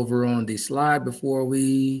wanted to go over on the slide before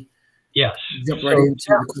we jump right into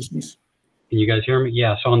the questions? Can you guys hear me?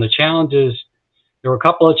 Yeah, so on the challenges, there were a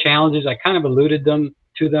couple of challenges. I kind of alluded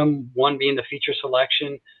to them, one being the feature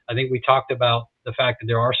selection. I think we talked about the fact that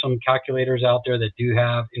there are some calculators out there that do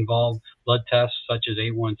have involved blood tests such as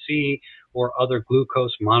A1C or other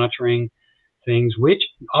glucose monitoring things, which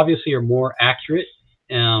obviously are more accurate.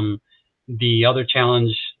 The other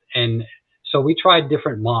challenge, and so we tried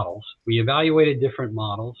different models. We evaluated different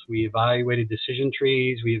models. We evaluated decision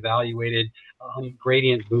trees. We evaluated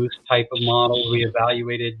gradient boost type of models. We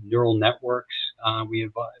evaluated neural networks. We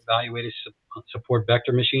evaluated support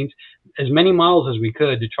vector machines, as many models as we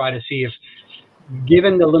could to try to see if,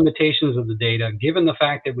 given the limitations of the data, given the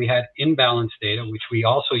fact that we had imbalanced data, which we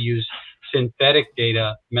also used synthetic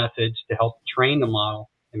data methods to help train the model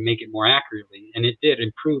and make it more accurately, and it did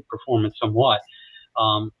improve performance somewhat.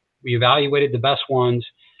 We evaluated the best ones.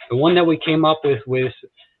 The one that we came up with was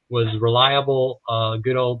reliable,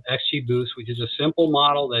 good old XGBoost, which is a simple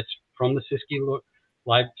model that's from the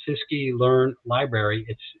Scikit-learn library.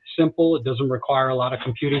 It's simple. It doesn't require a lot of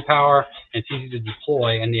computing power. And it's easy to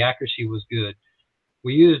deploy, and the accuracy was good.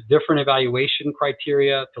 We used different evaluation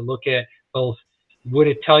criteria to look at both, would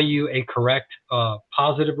it tell you a correct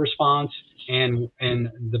positive response and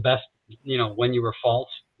the best, when you were false,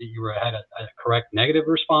 that you had a correct negative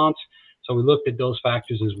response. So we looked at those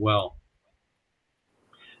factors as well.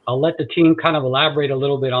 I'll let the team kind of elaborate a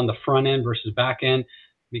little bit on the front end versus back end,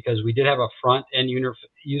 because we did have a front end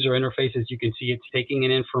user interface. As you can see, it's taking in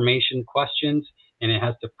information questions, and it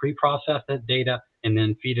has to pre-process that data and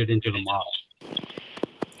then feed it into the model.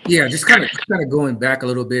 Yeah, just kind of going back a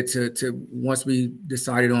little bit to once we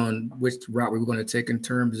decided on which route we were going to take in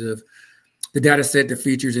terms of the data set, the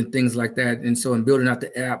features, and things like that. And so in building out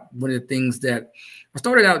the app, one of the things that I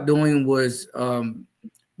started out doing was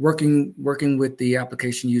working with the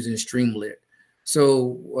application using Streamlit.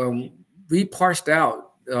 So we parsed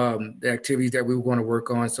out the activities that we were going to work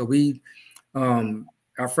on. So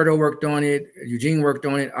Alfredo worked on it, Eugene worked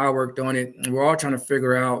on it, I worked on it, and we're all trying to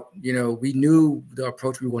figure out, we knew the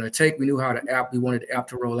approach we were going to take. We knew how we wanted the app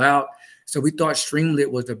to roll out. So we thought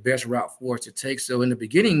Streamlit was the best route for us to take. So in the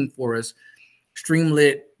beginning for us,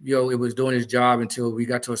 Streamlit, it was doing its job until we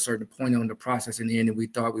got to a certain point on the process in the end, and we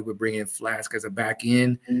thought we would bring in Flask as a back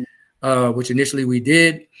end, which initially we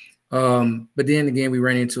did. But then again, we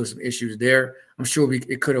ran into some issues there. I'm sure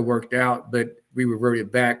it could have worked out, but we reverted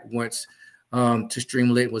back once to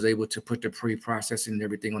Streamlit, was able to put the pre-processing and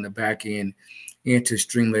everything on the back end into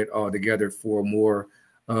Streamlit all together for a more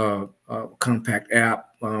compact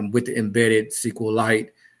app with the embedded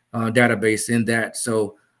SQLite database in that.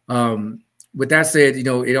 So with that said,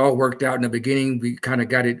 it all worked out in the beginning. We kind of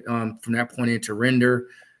got it from that point into render,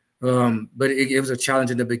 but it was a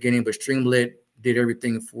challenge in the beginning. But Streamlit did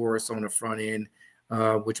everything for us on the front end,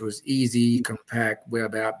 which was easy, compact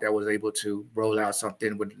web app that was able to roll out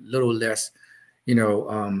something with a little less,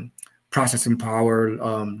 processing power,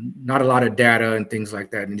 not a lot of data and things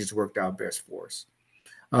like that, and it just worked out best for us.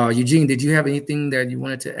 Eugene, did you have anything that you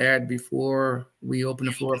wanted to add before we open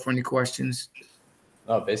the floor for any questions?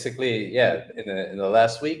 No, basically, yeah. In the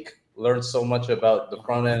last week, learned so much about the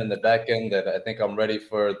front end and the back end that I think I'm ready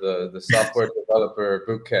for the software developer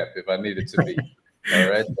boot camp if I needed to be. All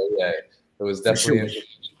right, so yeah, it was definitely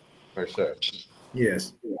interesting, for sure.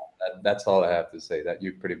 Yes, that's all I have to say. That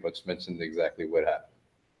you pretty much mentioned exactly what happened.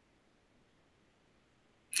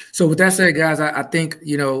 So with that said, guys, I think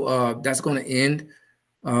that's going to end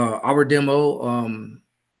our demo and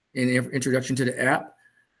introduction to the app.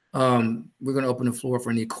 We're going to open the floor for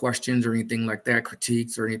any questions or anything like that,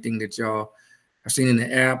 critiques or anything that y'all have seen in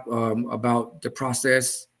the app about the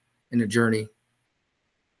process and the journey.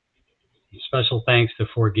 Special thanks to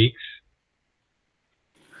 4Geeks.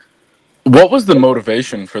 What was the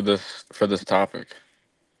motivation for this topic?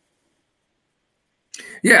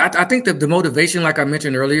 Yeah, I think the motivation, like I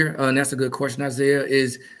mentioned earlier, and that's a good question, Isaiah,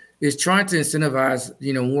 is is trying to incentivize,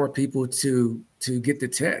 more people to get the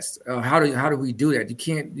test. How do we do that? You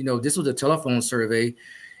can't, this was a telephone survey,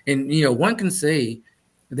 and one can say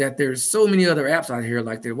that there's so many other apps out here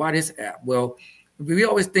like that. Why this app? Well, we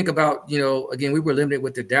always think about, again, we were limited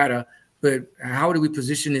with the data, but how do we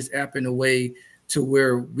position this app in a way to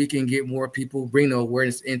where we can get more people, bring the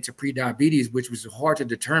awareness into pre-diabetes, which was hard to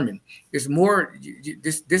determine. It's more,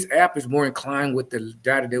 this app is more inclined with the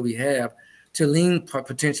data that we have to lean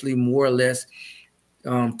potentially more or less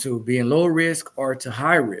to being low risk or to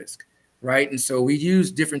high risk, right? And so we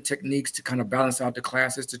use different techniques to kind of balance out the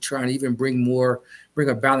classes to try and even bring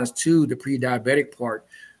a balance to the pre-diabetic part.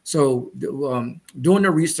 So doing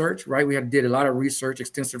the research, right? We did a lot of research,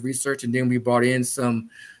 extensive research, and then we brought in some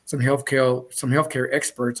healthcare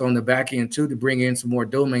experts on the back end too to bring in some more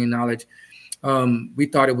domain knowledge. We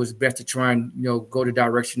thought it was best to try and go the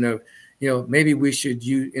direction of maybe we should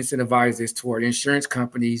incentivize this toward insurance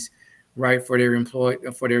companies, right, for their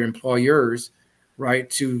employers, right,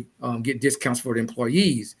 to get discounts for the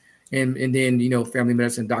employees, and then family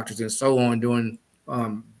medicine doctors and so on doing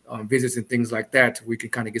visits and things like that, so we can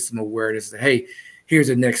kind of get some awareness that, hey, here's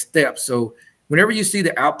the next step. So whenever you see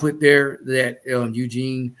the output there that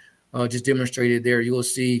Eugene just demonstrated there, you will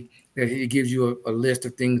see that it gives you a list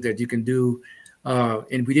of things that you can do.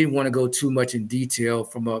 And we didn't want to go too much in detail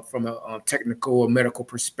from a technical or medical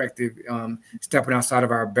perspective, stepping outside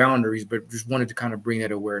of our boundaries, but just wanted to kind of bring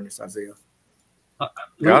that awareness, Isaiah. I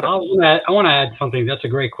want to add something. That's a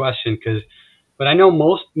great question, but I know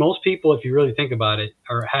most people, if you really think about it,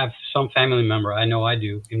 or have some family member. I know I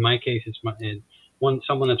do. In my case, it's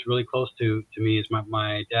someone that's really close to me is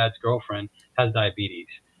my dad's girlfriend has diabetes.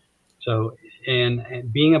 So,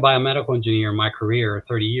 and being a biomedical engineer in my career,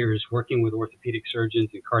 30 years working with orthopedic surgeons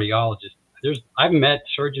and cardiologists, I've met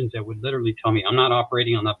surgeons that would literally tell me, I'm not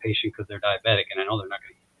operating on that patient because they're diabetic, and I know they're not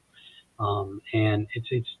going to. And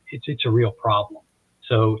it's a real problem.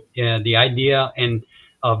 So yeah, the idea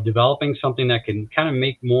of developing something that can kind of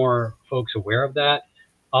make more folks aware of that.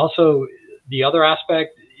 Also, the other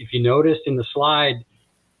aspect, if you noticed in the slide,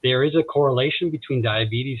 there is a correlation between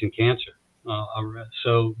diabetes and cancer.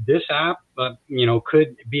 So this app,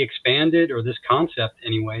 could be expanded, or this concept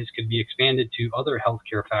anyways, could be expanded to other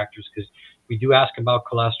healthcare factors, because we do ask about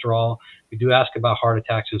cholesterol. We do ask about heart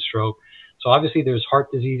attacks and stroke. So obviously there's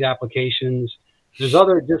heart disease applications. There's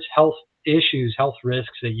other just health issues, health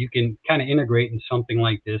risks that you can kind of integrate in something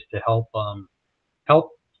like this to help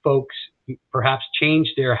folks perhaps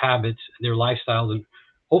change their habits, their lifestyles, and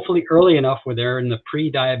hopefully early enough where they're in the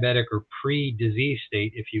pre-diabetic or pre-disease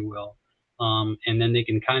state, if you will. And then they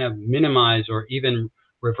can kind of minimize or even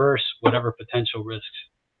reverse whatever potential risks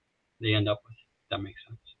they end up with. If that makes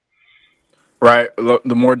sense. Right.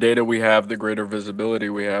 The more data we have, the greater visibility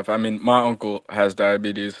we have. I mean, my uncle has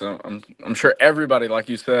diabetes. So I'm sure everybody, like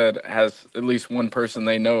you said, has at least one person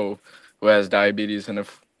they know who has diabetes. And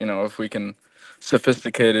if we can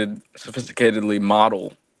sophisticatedly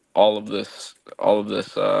model all of this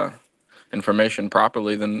information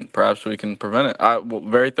properly, then perhaps we can prevent it.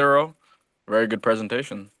 Very thorough, very good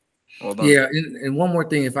presentation. Well done. Yeah, and one more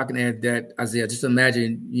thing, if I can add that, Isaiah, just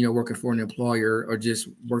imagine, working for an employer or just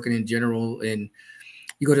working in general, and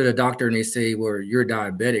you go to the doctor and they say, well, you're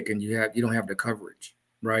diabetic and you don't have the coverage,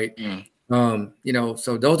 right? So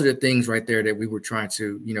those are the things right there that we were trying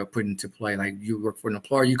to, put into play. Like, you work for an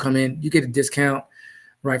employer, you come in, you get a discount,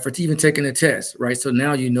 right, for even taking a test, right? So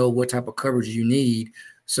now you know what type of coverage you need.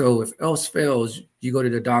 So if else fails, you go to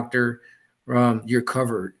the doctor, you're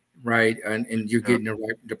covered. Right. And you're getting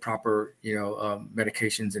the proper,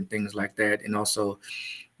 medications and things like that. And also,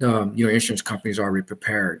 insurance companies are already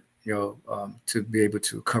prepared, to be able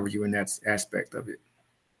to cover you in that aspect of it.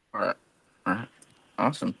 All right.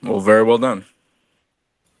 Awesome. Well, very well done.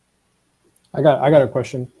 I got a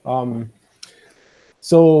question.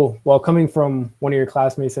 So while coming from one of your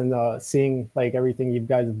classmates and seeing like everything you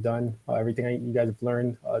guys have done, everything you guys have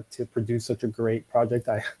learned to produce such a great project,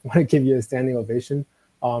 I want to give you a standing ovation.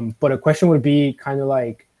 But a question would be kind of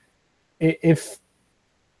like,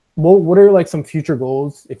 what are like some future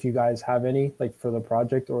goals, if you guys have any, like for the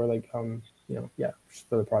project, or like, for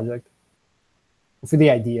the project, for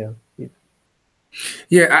the idea.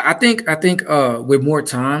 Yeah, I think with more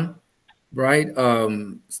time, right?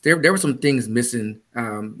 There were some things missing,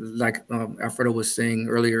 like Alfredo was saying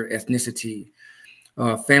earlier: ethnicity,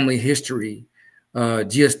 family history.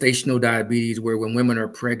 Gestational diabetes, where when women are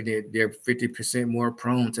pregnant, they're 50% more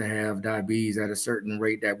prone to have diabetes at a certain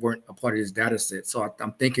rate that weren't a part of this data set. So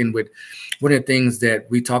I'm thinking with one of the things that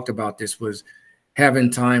we talked about this was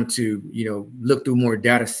having time to, look through more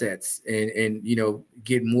data sets and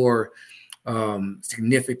get more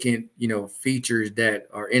significant, features that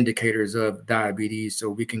are indicators of diabetes, so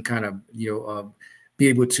we can kind of, be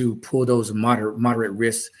able to pull those moderate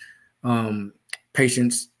risk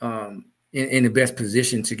patients in the best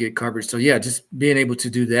position to get coverage. So yeah, just being able to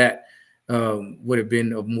do that would have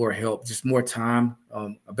been of more help, just more time,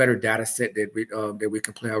 a better data set that we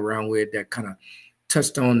can play around with, that kind of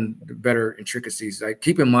touched on the better intricacies. Like,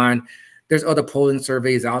 keep in mind, there's other polling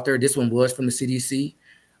surveys out there. This one was from the CDC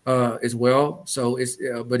as well. So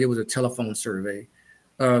but it was a telephone survey.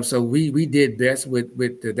 So we did best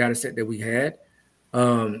with the data set that we had.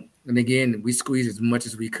 And again, we squeezed as much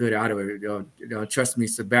as we could out of it. Trust me,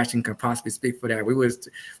 Sebastian can possibly speak for that. We were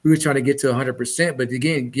trying to get to 100%, but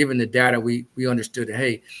again, given the data, we understood that,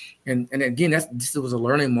 hey, and again, this was a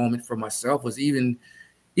learning moment for myself. Was even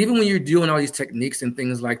when you're doing all these techniques and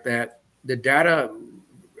things like that, the data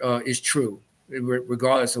is true,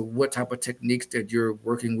 regardless of what type of techniques that you're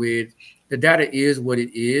working with. The data is what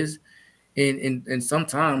it is, and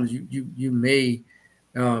sometimes you may.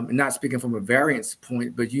 Not speaking from a variance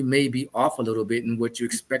point, but you may be off a little bit in what you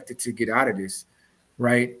expected to get out of this,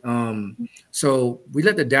 right? So we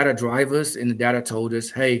let the data drive us, and the data told us,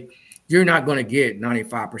 hey, you're not going to get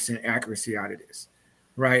 95% accuracy out of this,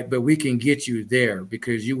 right? But we can get you there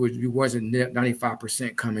because you wasn't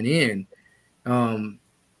 95% coming in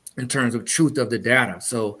terms of truth of the data.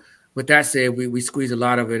 So with that said, we squeezed a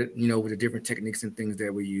lot of it, with the different techniques and things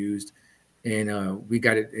that we used. And we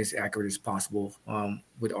got it as accurate as possible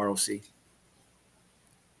with ROC.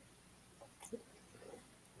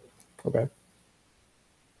 Okay.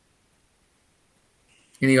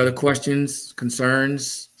 Any other questions,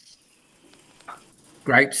 concerns,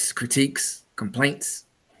 gripes, critiques, complaints?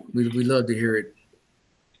 We love to hear it.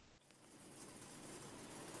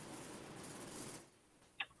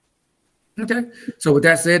 Okay. So with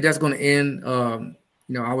that said, that's going to end,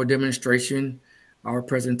 our demonstration, our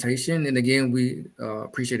presentation. And again, we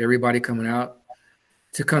appreciate everybody coming out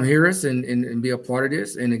to come hear us and be a part of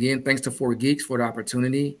this. And again, thanks to 4Geeks for the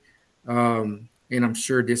opportunity. And I'm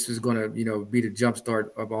sure this is going to, be the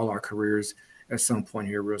jumpstart of all our careers at some point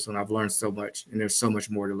here real soon. I've learned so much, and there's so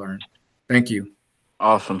much more to learn. Thank you.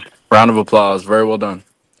 Awesome. Round of applause. Very well done.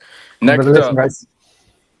 Next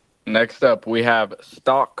up, we have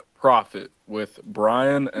Stock Profit with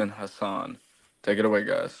Brian and Hassan. Take it away,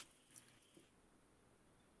 guys.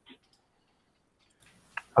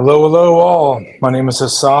 Hello, all. My name is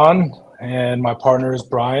Hassan, and my partner is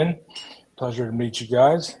Brian. Pleasure to meet you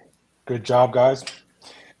guys. Good job, guys.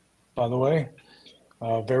 By the way,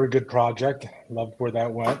 very good project. Loved where that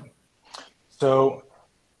went. So,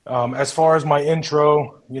 as far as my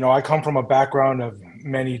intro, I come from a background of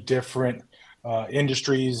many different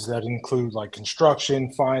industries that include like construction,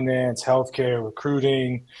 finance, healthcare,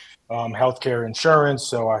 recruiting, healthcare insurance.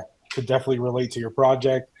 So I could definitely relate to your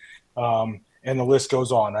project. And the list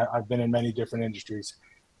goes on. I've been in many different industries.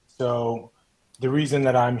 So the reason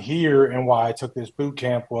that I'm here and why I took this boot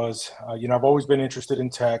camp was, I've always been interested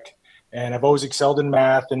in tech, and I've always excelled in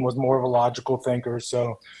math and was more of a logical thinker.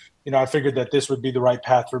 So, I figured that this would be the right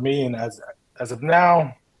path for me. And as of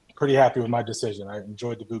now, pretty happy with my decision. I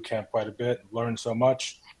enjoyed the boot camp quite a bit, learned so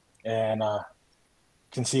much, and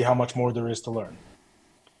can see how much more there is to learn.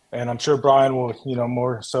 And I'm sure Brian will,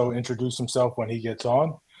 more so introduce himself when he gets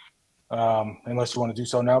on. Unless you want to do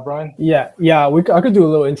so now, Brian. Yeah, I could do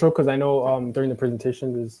a little intro because I know during the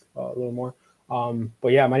presentation there's a little more. But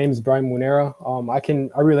yeah, my name is Brian Munera.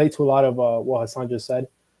 I relate to a lot of what Hassan just said.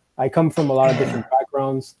 I come from a lot of different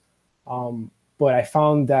backgrounds, but I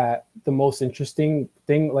found that the most interesting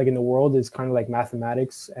thing, like in the world, is kind of like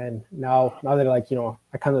mathematics. And now that I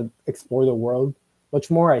kind of explore the world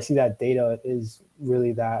much more, I see that data is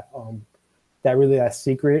really that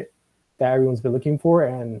secret that everyone's been looking for.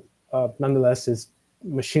 And nonetheless, this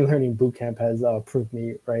machine learning bootcamp has proved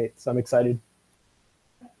me right. So I'm excited.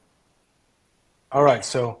 All right.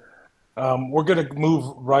 So we're going to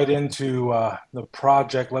move right into the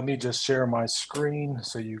project. Let me just share my screen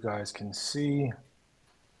so you guys can see.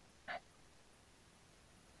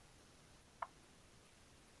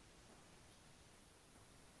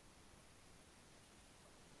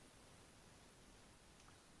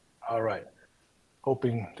 All right.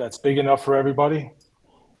 Hoping that's big enough for everybody.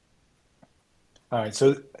 All right,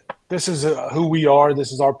 so this is who we are.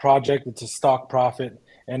 This is our project. It's a stock profit.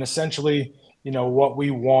 And essentially, what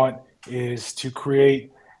we want is to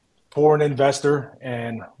create for an investor,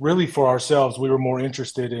 and really for ourselves, we were more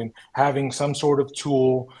interested in having some sort of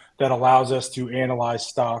tool that allows us to analyze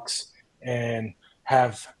stocks and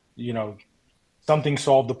have, something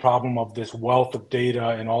solve the problem of this wealth of data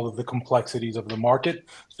and all of the complexities of the market.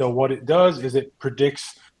 So what it does is it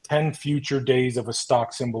predicts 10 future days of a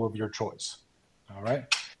stock symbol of your choice. All right.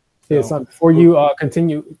 Yeah, so before you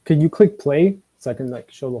continue, can you click play so I can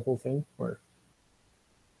like show the whole thing? Or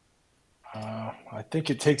I think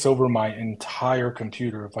it takes over my entire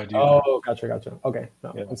computer if I do. Oh, gotcha. Okay,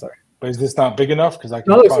 no, yeah. I'm sorry. But is this not big enough? Because I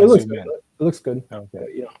can it probably looks zoom good. in. It looks good. Okay.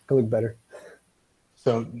 Yeah, it can look better.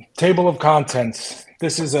 So table of contents.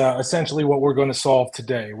 This is essentially what we're going to solve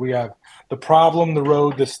today. We have the problem, the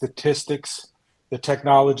road, the statistics, the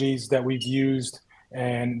technologies that we've used,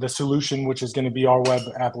 and the solution, which is going to be our web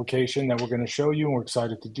application that we're going to show you, and we're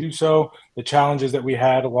excited to do so, the challenges that we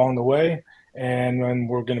had along the way, and then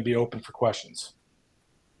we're going to be open for questions.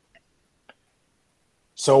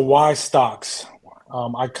 So why stocks?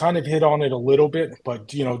 I kind of hit on it a little bit, but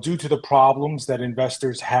due to the problems that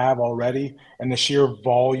investors have already and the sheer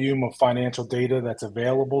volume of financial data that's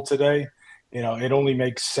available today, it only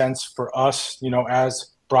makes sense for us,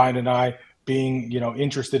 as Brian and I being,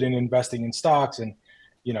 interested in investing in stocks and,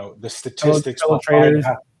 the statistics behind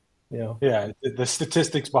the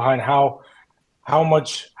statistics behind how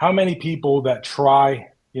many people that try,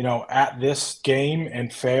 at this game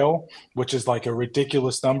and fail, which is like a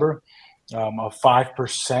ridiculous number. Of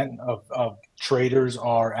 5% of traders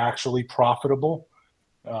are actually profitable,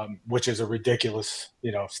 which is a ridiculous,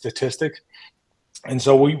 statistic. And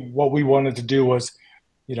so what we wanted to do was,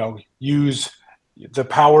 use the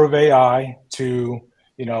power of AI to,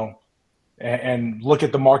 and look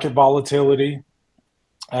at the market volatility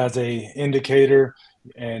as a indicator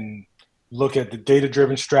and look at the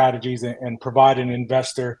data-driven strategies and provide an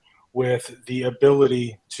investor with the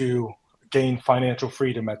ability to gain financial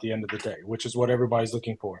freedom at the end of the day, which is what everybody's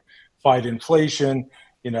looking for. Fight inflation,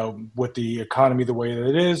 with the economy the way that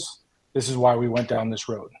it is. This is why we went down this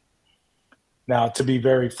road. Now, to be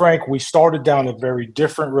very frank, we started down a very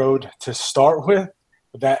different road to start with.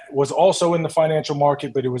 That was also in the financial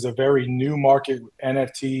market, but it was a very new market,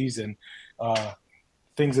 NFTs and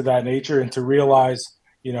things of that nature. And to realize,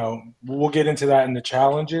 we'll get into that in the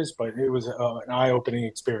challenges, but it was an eye-opening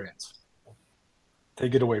experience.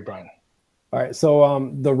 Take it away, Brian. All right,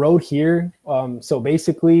 so the road here, so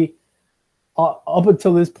basically up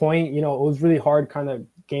until this point, it was really hard kind of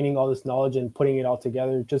gaining all this knowledge and putting it all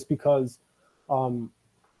together just because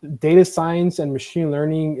data science and machine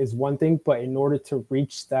learning is one thing, but in order to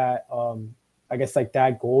reach that, I guess like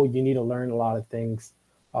that goal, you need to learn a lot of things.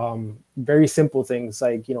 Very simple things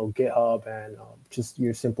like, GitHub and just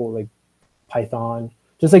your simple like Python,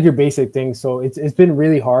 just like your basic things. So it's been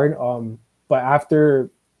really hard, but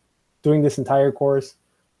after doing this entire course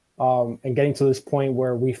and getting to this point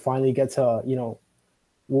where we finally get to,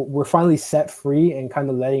 we're finally set free and kind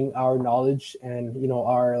of letting our knowledge and,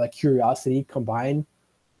 our like curiosity combine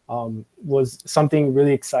was something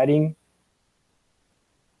really exciting.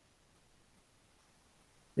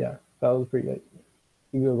 Yeah, that was pretty good.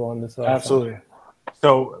 You can go on this. Absolutely.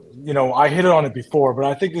 So, I hit it on it before, but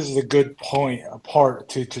I think this is a good part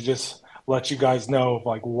to just let you guys know of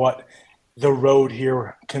like what the road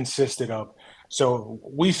here consisted of. So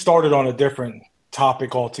we started on a different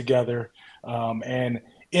topic altogether. And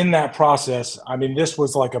in that process, this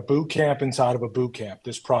was like a boot camp inside of a boot camp,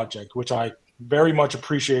 this project, which I very much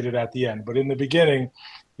appreciated at the end. But in the beginning,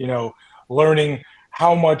 learning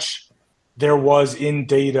how much there was in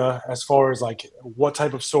data as far as like what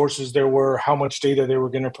type of sources there were, how much data they were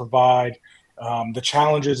going to provide, the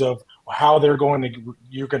challenges of how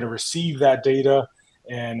you're going to receive that data.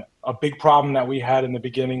 And a big problem that we had in the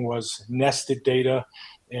beginning was nested data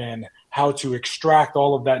and how to extract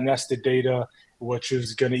all of that nested data, which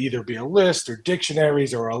is going to either be a list or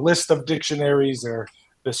dictionaries or a list of dictionaries or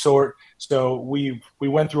the sort. So we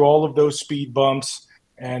went through all of those speed bumps,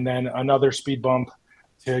 and then another speed bump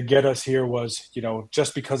to get us here was,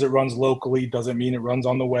 just because it runs locally doesn't mean it runs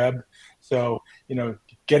on the web. So,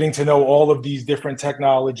 getting to know all of these different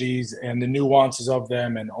technologies and the nuances of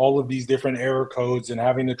them and all of these different error codes and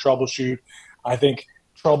having to troubleshoot. I think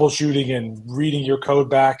troubleshooting and reading your code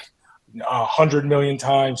back 100 million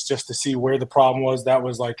times just to see where the problem was, that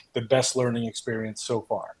was like the best learning experience so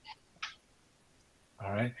far.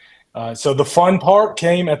 All right. So the fun part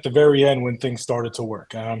came at the very end when things started to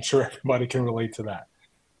work. And I'm sure everybody can relate to that.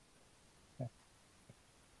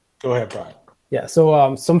 Go ahead, Brian. Yeah,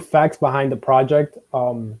 so some facts behind the project.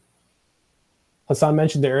 Hassan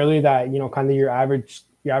mentioned it earlier that, kind of your average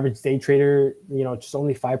day trader, just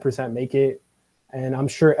only 5% make it. And I'm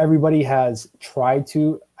sure everybody has tried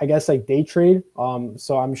to, I guess, like day trade.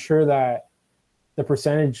 So I'm sure that the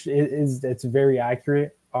percentage it's very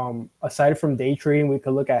accurate. Aside from day trading, we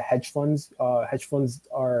could look at hedge funds. Hedge funds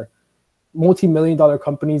are multi-million-dollar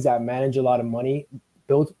companies that manage a lot of money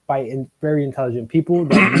built by very intelligent people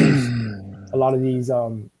that use a lot of these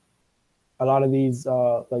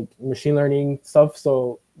like machine learning stuff.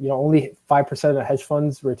 So only 5% of the hedge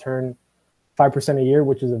funds return 5% a year,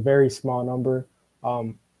 which is a very small number.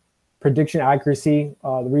 Prediction accuracy,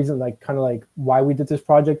 the reason why we did this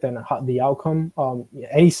project and the outcome,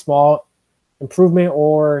 any small improvement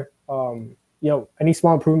or any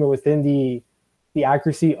small improvement within the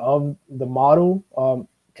accuracy of the model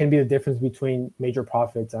can be the difference between major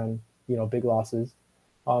profits and big losses.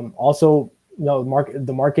 Also,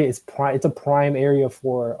 the market is it's a prime area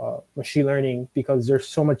for machine learning because there's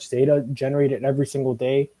so much data generated every single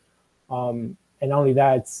day, and not only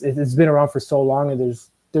that, it's been around for so long, and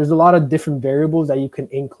there's a lot of different variables that you can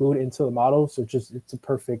include into the model. So it's a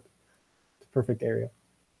perfect area.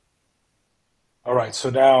 All right. So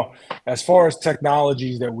now, as far as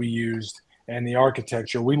technologies that we used and the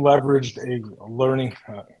architecture, we leveraged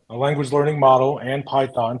a language learning model and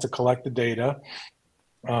Python to collect the data.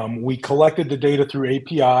 We collected the data through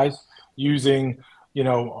APIs using,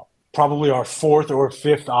 probably our fourth or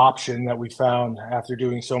fifth option that we found after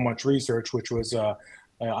doing so much research, which was a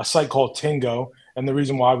site called Tingo. And the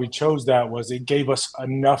reason why we chose that was it gave us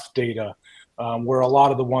enough data where a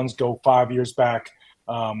lot of the ones go 5 years back.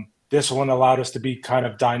 This one allowed us to be kind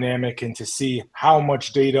of dynamic and to see how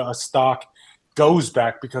much data a stock goes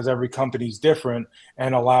back, because every company is different,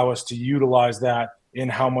 and allow us to utilize that in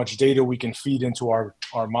how much data we can feed into our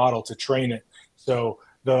model to train it. So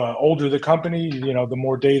the older the company, the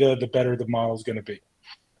more data, the better the model is going to be.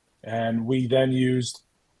 And we then used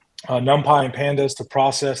NumPy and Pandas to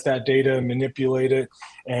process that data, manipulate it,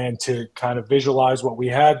 and to kind of visualize what we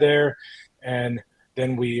had there. And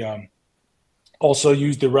then we also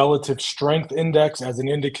used the relative strength index as an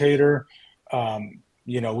indicator.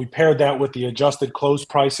 We paired that with the adjusted close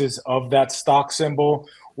prices of that stock symbol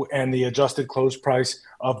and the adjusted close price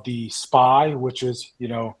of the SPY, which is,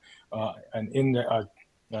 an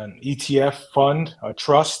ETF fund, a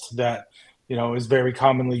trust that, is very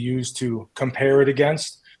commonly used to compare it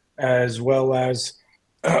against, as well as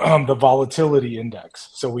the volatility index.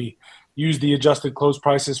 So we use the adjusted close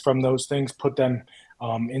prices from those things, put them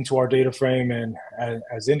into our data frame and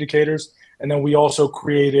as indicators. And then we also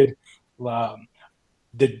created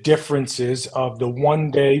the differences of the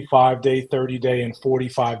 1 day, 5 day, 30 day, and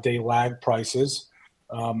 45 day lag prices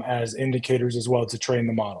as indicators as well to train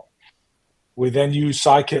the model. We then use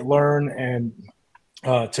scikit-learn and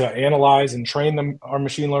to analyze and train our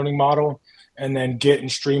machine learning model, and then Git and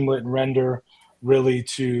Streamlit and Render really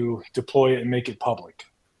to deploy it and make it public.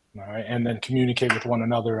 All right, and then communicate with one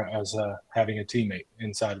another as having a teammate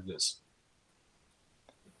inside of this.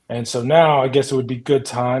 And so now I guess it would be good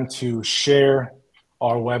time to share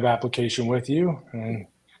our web application with you. And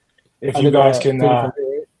if you guys can,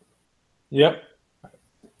 yep.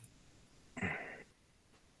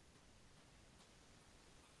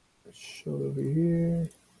 Show over here.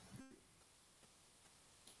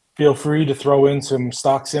 Feel free to throw in some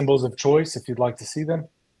stock symbols of choice if you'd like to see them.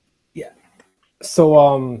 Yeah.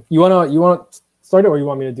 So you wanna start it, or you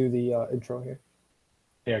want me to do the intro here?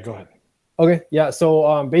 Yeah, go ahead. Okay. Yeah.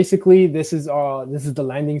 So basically, this is the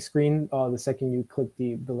landing screen. The second you click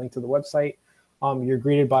the link to the website, you're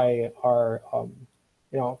greeted by our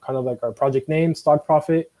kind of like our project name, Stock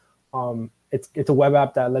Profit. It's a web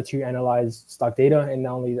app that lets you analyze stock data, and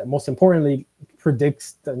not only that, most importantly,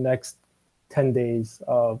 predicts the next 10 days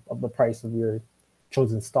of the price of your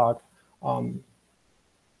chosen stock.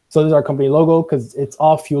 So this is our company logo because it's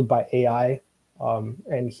all fueled by AI.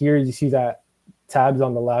 And here you see that tabs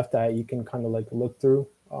on the left that you can kind of like look through.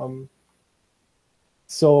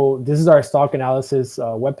 So this is our stock analysis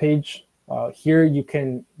webpage. Here you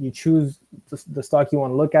choose the stock you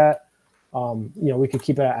want to look at. We could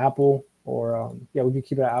keep it at Apple, or we could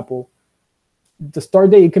keep it at Apple. The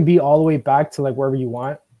start date, it can be all the way back to like wherever you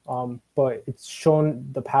want, but it's shown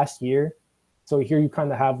the past year. So here you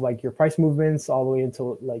kind of have like your price movements all the way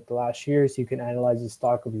until like the last year, so you can analyze the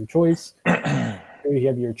stock of your choice. Here you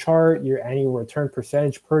have your chart, your annual return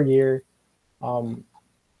percentage per year, and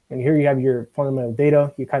here you have your fundamental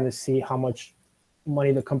data. You kind of see how much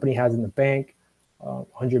money the company has in the bank,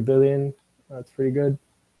 100 billion. That's pretty good.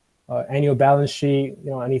 Annual balance sheet,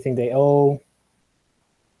 anything they owe,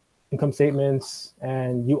 income statements,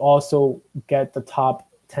 and you also get the top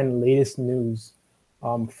 10 latest news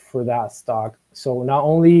for that stock. So not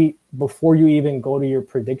only before you even go to your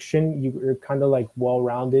prediction, you're kind of like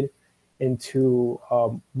well-rounded into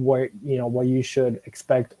what you should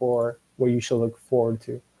expect or what you should look forward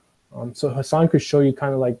to. So Hassan could show you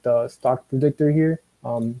kind of like the stock predictor here.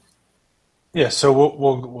 Yeah, so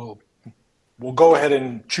we'll we'll go ahead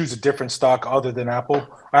and choose a different stock other than Apple.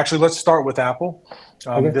 Actually, let's start with Apple.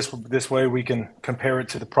 Okay. This way we can compare it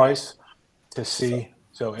to the price to see.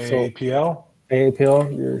 So AAPL.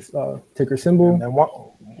 AAPL, your ticker symbol. And then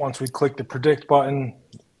once we click the predict button,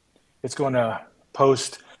 it's going to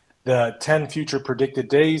post the 10 future predicted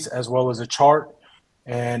days as well as a chart.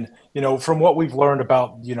 And, you know, from what we've learned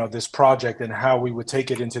about, you know, this project and how we would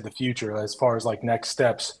take it into the future as far as like next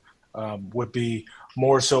steps would be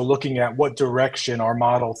more so looking at what direction our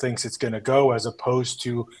model thinks it's going to go as opposed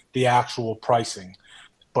to the actual pricing.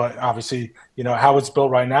 But obviously, you know, how it's built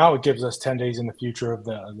right now, it gives us 10 days in the future of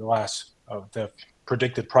the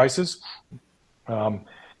predicted prices.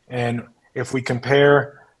 And if we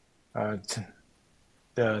compare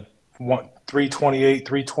the 328,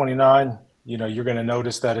 329, you know, you're going to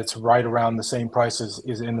notice that it's right around the same price as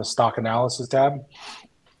is in the stock analysis tab.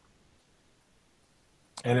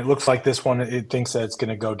 And it looks like this one, it thinks that it's going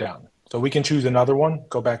to go down. So we can choose another one,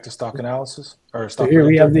 go back to stock analysis or stock. So here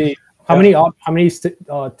we have the, how many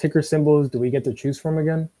ticker symbols do we get to choose from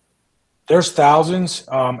again? There's thousands.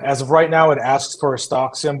 As of right now, it asks for a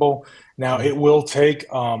stock symbol. Now it will take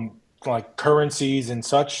like currencies and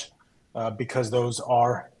such because those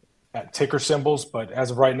are ticker symbols. But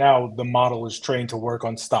as of right now, the model is trained to work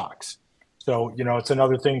on stocks. So, you know, it's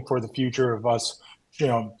another thing for the future of us, you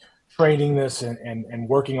know, training this and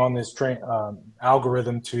working on this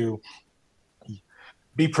algorithm to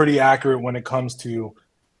be pretty accurate when it comes to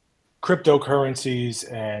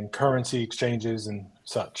cryptocurrencies and currency exchanges and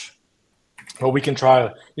such. But we can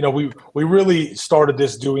try, you know, we really started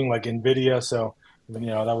this doing like NVIDIA. So, you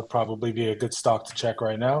know, that would probably be a good stock to check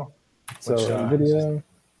right now. So NVIDIA.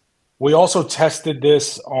 We also tested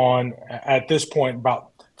this on, at this point,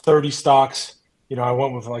 about 30 stocks. You know, I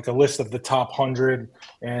went with like a list of the top 100,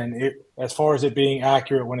 and it, as far as it being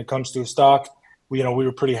accurate when it comes to a stock, we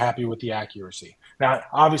were pretty happy with the accuracy. Now,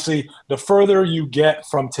 obviously, the further you get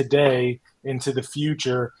from today into the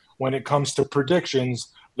future when it comes to predictions,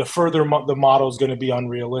 the further the model is going to be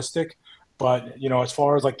unrealistic. But, you know, as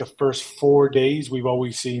far as like the first 4 days, we've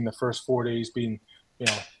always seen the first 4 days being, you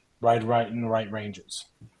know, right in the right ranges.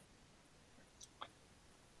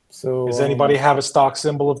 So does anybody have a stock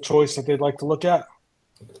symbol of choice that they'd like to look at?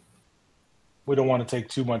 We don't want to take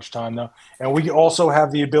too much time though. And we also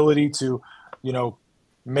have the ability to, you know,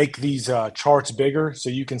 make these charts bigger so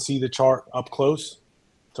you can see the chart up close.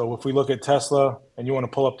 So if we look at Tesla and you want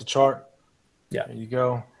to pull up the chart, yeah, there you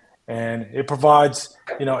go. And it provides,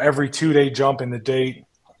 you know, every 2-day jump in the date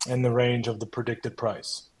and the range of the predicted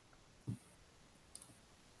price.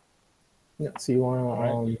 Yeah, so you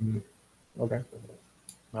want to, okay.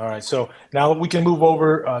 All right, so now we can move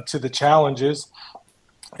over to the challenges.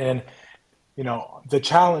 And, you know, the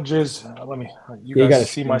challenges, let me, you guys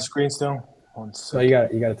see my screen still? One second. No,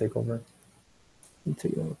 you got to take over. You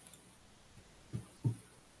take it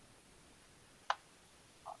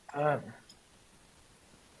over.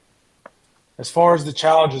 As far as the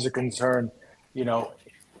challenges are concerned, you know,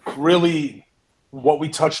 really what we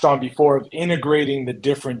touched on before of integrating the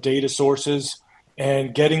different data sources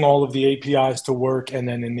and getting all of the APIs to work and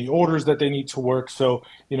then in the orders that they need to work. So,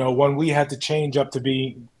 you know, when we had to change up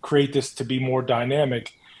to create this to be more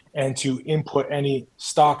dynamic and to input any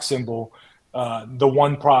stock symbol, the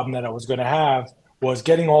one problem that I was going to have was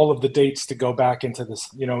getting all of the dates to go back into this,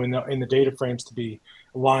 you know, in the data frames to be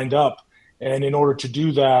lined up. And in order to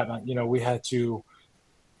do that, you know, we had to,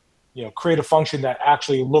 you know, create a function that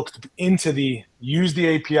actually used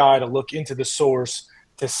the API to look into the source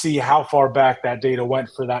to see how far back that data went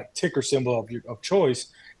for that ticker symbol of choice,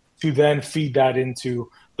 to then feed that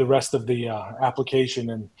into the rest of the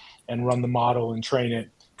application and run the model and train it,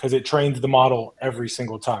 because it trains the model every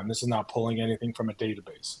single time. This is not pulling anything from a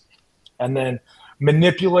database. And then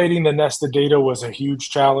manipulating the nested data was a huge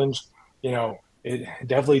challenge. You know, it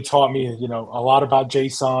definitely taught me, you know, a lot about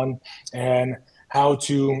JSON and how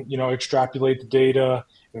to, you know, extrapolate the data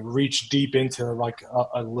and reach deep into like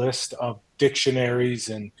a list of dictionaries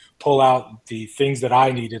and pull out the things that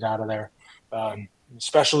I needed out of there,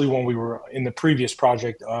 especially when we were in the previous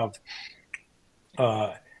project of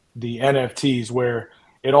the NFTs, where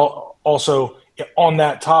it also on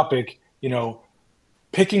that topic, you know,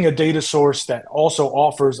 picking a data source that also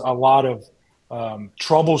offers a lot of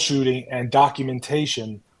troubleshooting and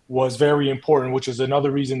documentation was very important, which is another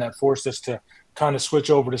reason that forced us to kind of switch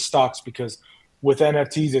over to stocks, because with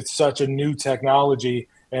NFTs, it's such a new technology,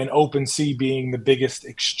 and OpenSea being the biggest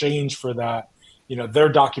exchange for that, you know, their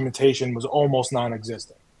documentation was almost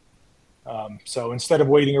non-existent. So instead of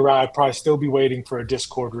waiting around, I'd probably still be waiting for a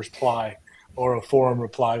Discord reply or a forum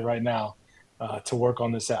reply right now to work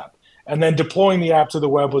on this app. And then deploying the app to the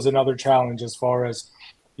web was another challenge as far as,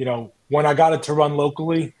 you know, when I got it to run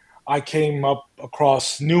locally, I came up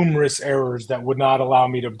across numerous errors that would not allow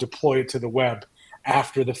me to deploy it to the web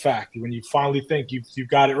after the fact. When you finally think you've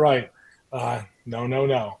got it right,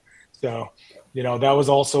 no. So, you know, that was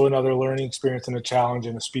also another learning experience and a challenge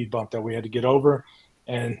and a speed bump that we had to get over.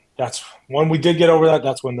 And that's when we did get over that,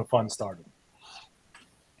 that's when the fun started.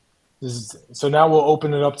 So now we'll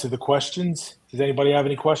open it up to the questions. Does anybody have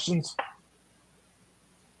any questions?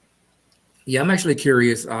 Yeah, I'm actually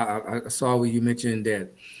curious. I saw where you mentioned that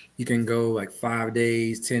you can go like 5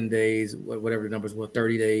 days, 10 days, whatever the numbers were,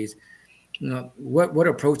 30 days. You know, what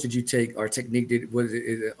approach did you take or technique was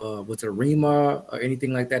it a REMA or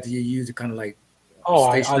anything like that you use to kind of like? Oh,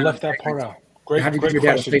 I left that part out. Great. How did you get your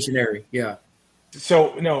data stationary? Yeah.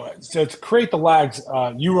 So to create the lags,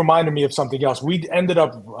 you reminded me of something else. We ended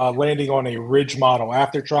up landing on a ridge model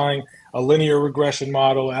after trying a linear regression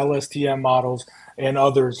model, LSTM models, and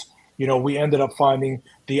others. You know, we ended up finding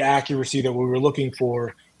the accuracy that we were looking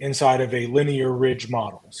for inside of a linear ridge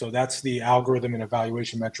model. So that's the algorithm and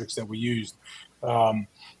evaluation metrics that we used.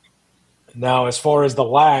 Now, as far as the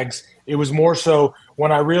lags, it was more so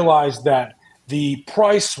when I realized that the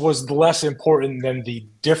price was less important than the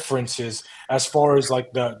differences as far as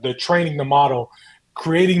like the training the model,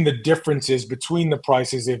 creating the differences between the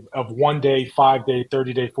prices of 1 day, 5 day,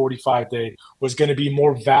 30 day, 45 day was going to be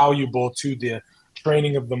more valuable to the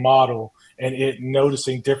training of the model and it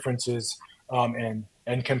noticing differences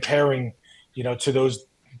and comparing, you know, to those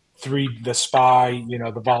three, the SPY, you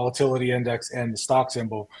know, the volatility index and the stock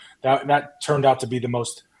symbol, that turned out to be the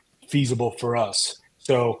most feasible for us.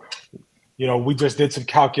 So, you know, we just did some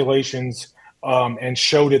calculations and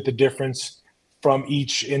showed it the difference from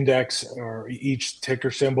each index or each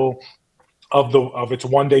ticker symbol of its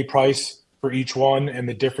 1 day price for each one and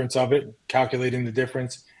the difference of it, calculating the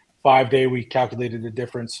difference. 5 day, we calculated the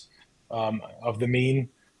difference of the mean.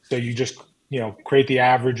 So you just, you know, create the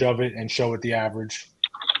average of it and show it the average.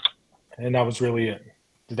 And that was really it.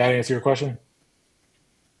 Did that answer your question?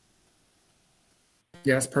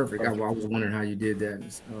 Yeah, that's perfect. I was wondering how you did that.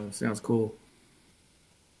 Sounds cool.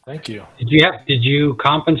 Thank you. Did you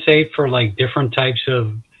compensate for like different types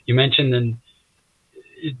of, you mentioned then,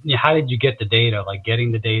 how did you get the data, like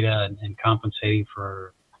getting the data and compensating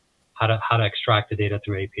for how to extract the data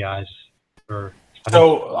through APIs?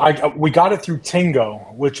 So we got it through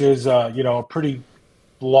Tingo, which is, you know, a pretty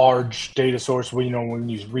large data source. You know, when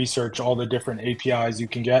you research all the different APIs you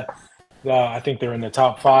can get, I think they're in the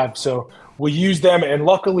top 5. So we use them, and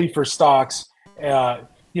luckily for stocks,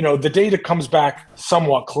 you know, the data comes back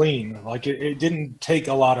somewhat clean. Like it didn't take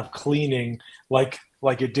a lot of cleaning like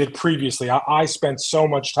it did previously. I spent so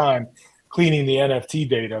much time cleaning the NFT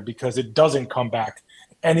data because it doesn't come back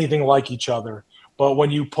anything like each other. But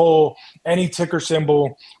when you pull any ticker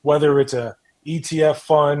symbol, whether it's a ETF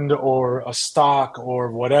fund or a stock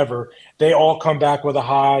or whatever, they all come back with a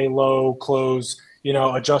high, low, close, you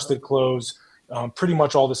know, adjusted close, pretty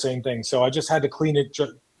much all the same thing. So I just had to clean it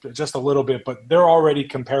just a little bit, but they're already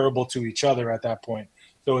comparable to each other at that point.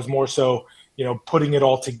 So it was more so, you know, putting it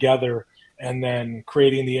all together and then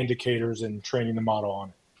creating the indicators and training the model on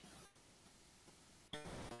it.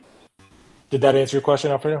 Did that answer your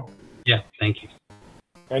question, Alfredo? Yeah, thank you.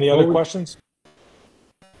 Any other questions?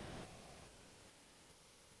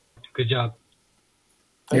 Good job.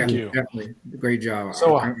 Thank you. Definitely. Great job.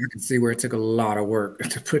 So I can see where it took a lot of work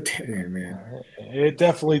to put that in, man. It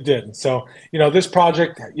definitely did. So, you know, this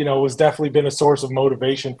project, you know, was definitely been a source of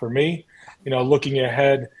motivation for me. You know, looking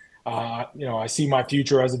ahead, you know, I see my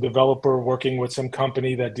future as a developer working with some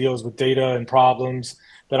company that deals with data and problems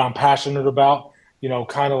that I'm passionate about, you know,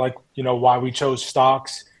 kind of like, you know, why we chose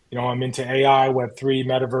stocks. You know, I'm into AI, Web3,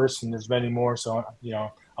 Metaverse, and there's many more. So, you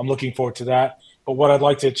know, I'm looking forward to that. But what I'd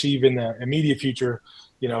like to achieve in the immediate future,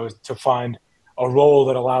 you know, is to find a role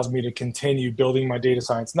that allows me to continue building my data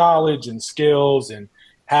science knowledge and skills and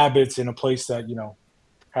habits in a place that, you know,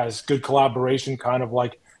 has good collaboration, kind of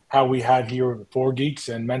like how we had here at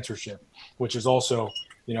 4Geeks, and mentorship, which is also,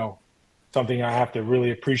 you know, something I have to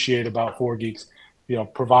really appreciate about 4Geeks, you know,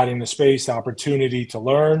 providing the space, the opportunity to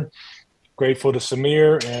learn. Grateful to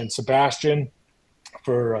Samir and Sebastian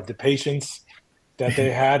for the patience that they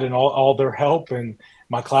had and all their help, and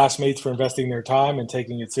my classmates for investing their time and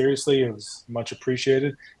taking it seriously. It was much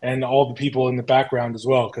appreciated. And all the people in the background as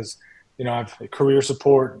well, because, you know, I've career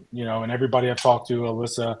support, you know, and everybody I've talked to,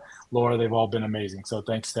 Alyssa, Laura, they've all been amazing. So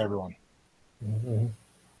thanks to everyone. Mm-hmm.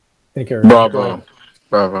 Thank you. Bravo.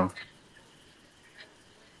 Bravo.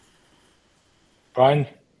 Brian?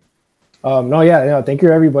 No, yeah, thank you,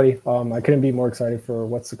 everybody. I couldn't be more excited for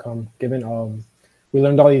what's to come, given we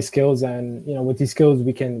learned all these skills, and with these skills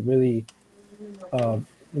we can really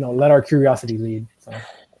let our curiosity lead. So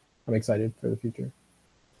I'm excited for the future.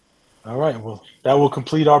 All right, well, that will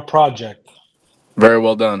complete our project. Very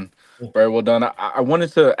well done. Very well done. I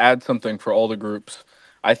wanted to add something for all the groups.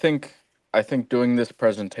 I think doing this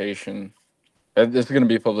presentation, this is going to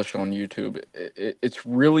be published on YouTube. It's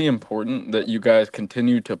really important that you guys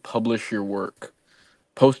continue to publish your work,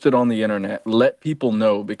 post it on the internet, let people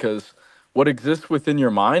know, because what exists within your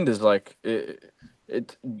mind is like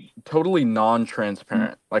it's totally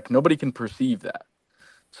non-transparent. Like nobody can perceive that.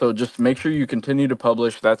 So just make sure you continue to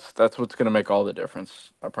publish. That's what's going to make all the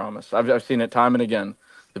difference. I promise. I've seen it time and again.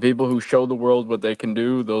 The people who show the world what they can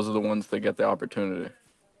do, those are the ones that get the opportunity.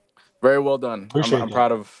 Very well done. I'm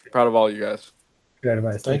proud of all you guys. Good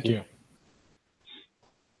advice. Thank you.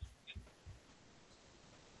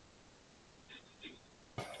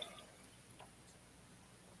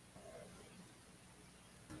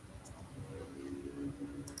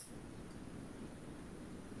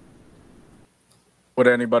 Would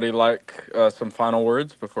anybody like some final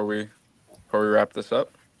words before we wrap this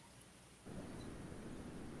up?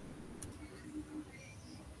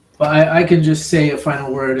 Well, I can just say a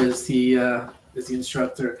final word as the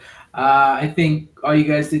instructor. I think all you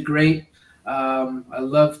guys did great. I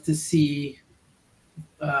love to see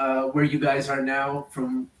where you guys are now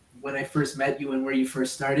from when I first met you and where you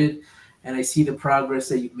first started, and I see the progress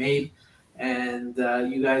that you've made. And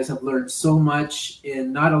you guys have learned so much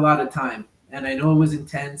in not a lot of time. And I know it was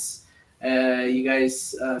intense. You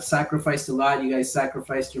guys sacrificed a lot. You guys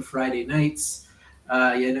sacrificed your Friday nights.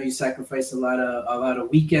 I know you sacrificed a lot of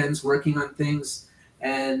weekends working on things.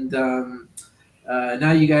 And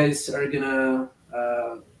now you guys are gonna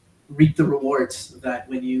reap the rewards of that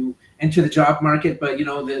when you enter the job market. But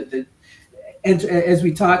as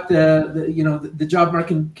we talked, the job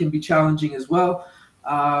market can be challenging as well.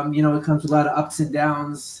 It comes with a lot of ups and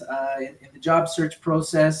downs in the job search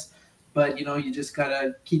process. But you just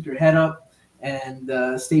gotta keep your head up and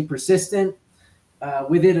stay persistent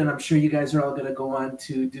with it. And I'm sure you guys are all gonna go on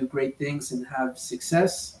to do great things and have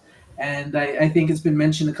success. And I think it's been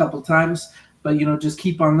mentioned a couple times, but just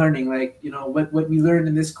keep on learning. Like what we learned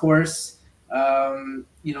in this course.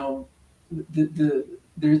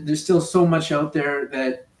 There's still so much out there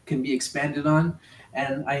that can be expanded on,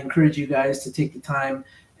 and I encourage you guys to take the time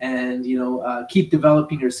and keep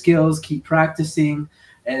developing your skills, keep practicing.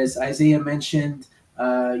 As Isaiah mentioned,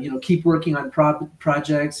 keep working on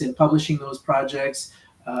projects and publishing those projects.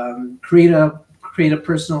 Create a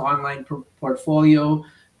personal online portfolio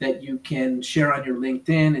that you can share on your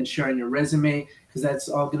LinkedIn and share on your resume, because that's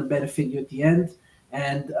all going to benefit you at the end.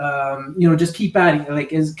 And just keep adding,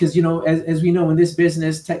 because as we know in this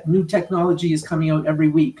business, new technology is coming out every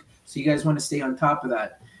week, so you guys want to stay on top of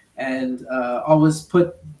that, and always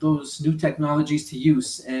put those new technologies to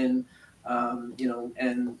use, and and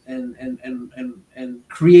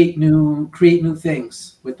create new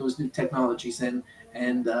things with those new technologies, and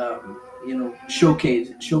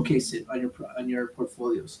showcase it on your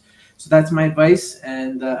portfolios. So that's my advice,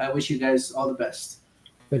 and I wish you guys all the best.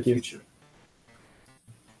 Thank you. Future.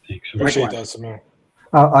 Appreciate that, Samir.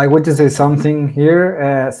 I want to say something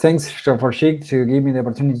here. Thanks for Sheikh to give me the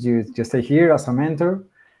opportunity to stay here as a mentor,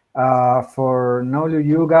 for know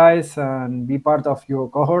you guys and be part of your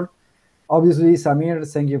cohort. Obviously, Samir,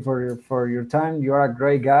 thank you for your time. You are a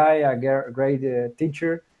great guy, a great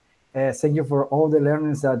teacher. Thank you for all the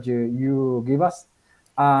learnings that you give us.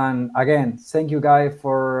 And again, thank you guys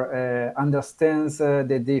for understands the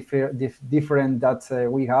different that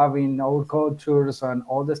we have in our cultures and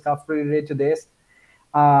all the stuff related to this.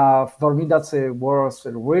 For me, that was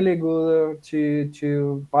really good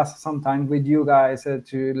to pass some time with you guys,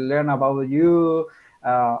 to learn about you,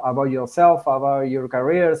 about yourself, about your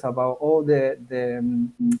careers, about all the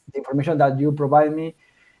information that you provide me,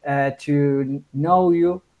 to know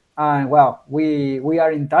you. And well, we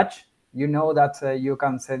are in touch. You know that you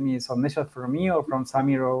can send me some message from me or from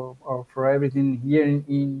Samir or for everything here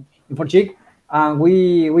in ForGeek. And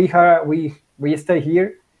we stay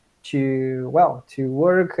here to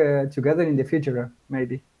work together in the future,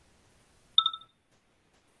 maybe.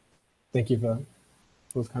 Thank you for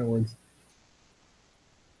those kind of words.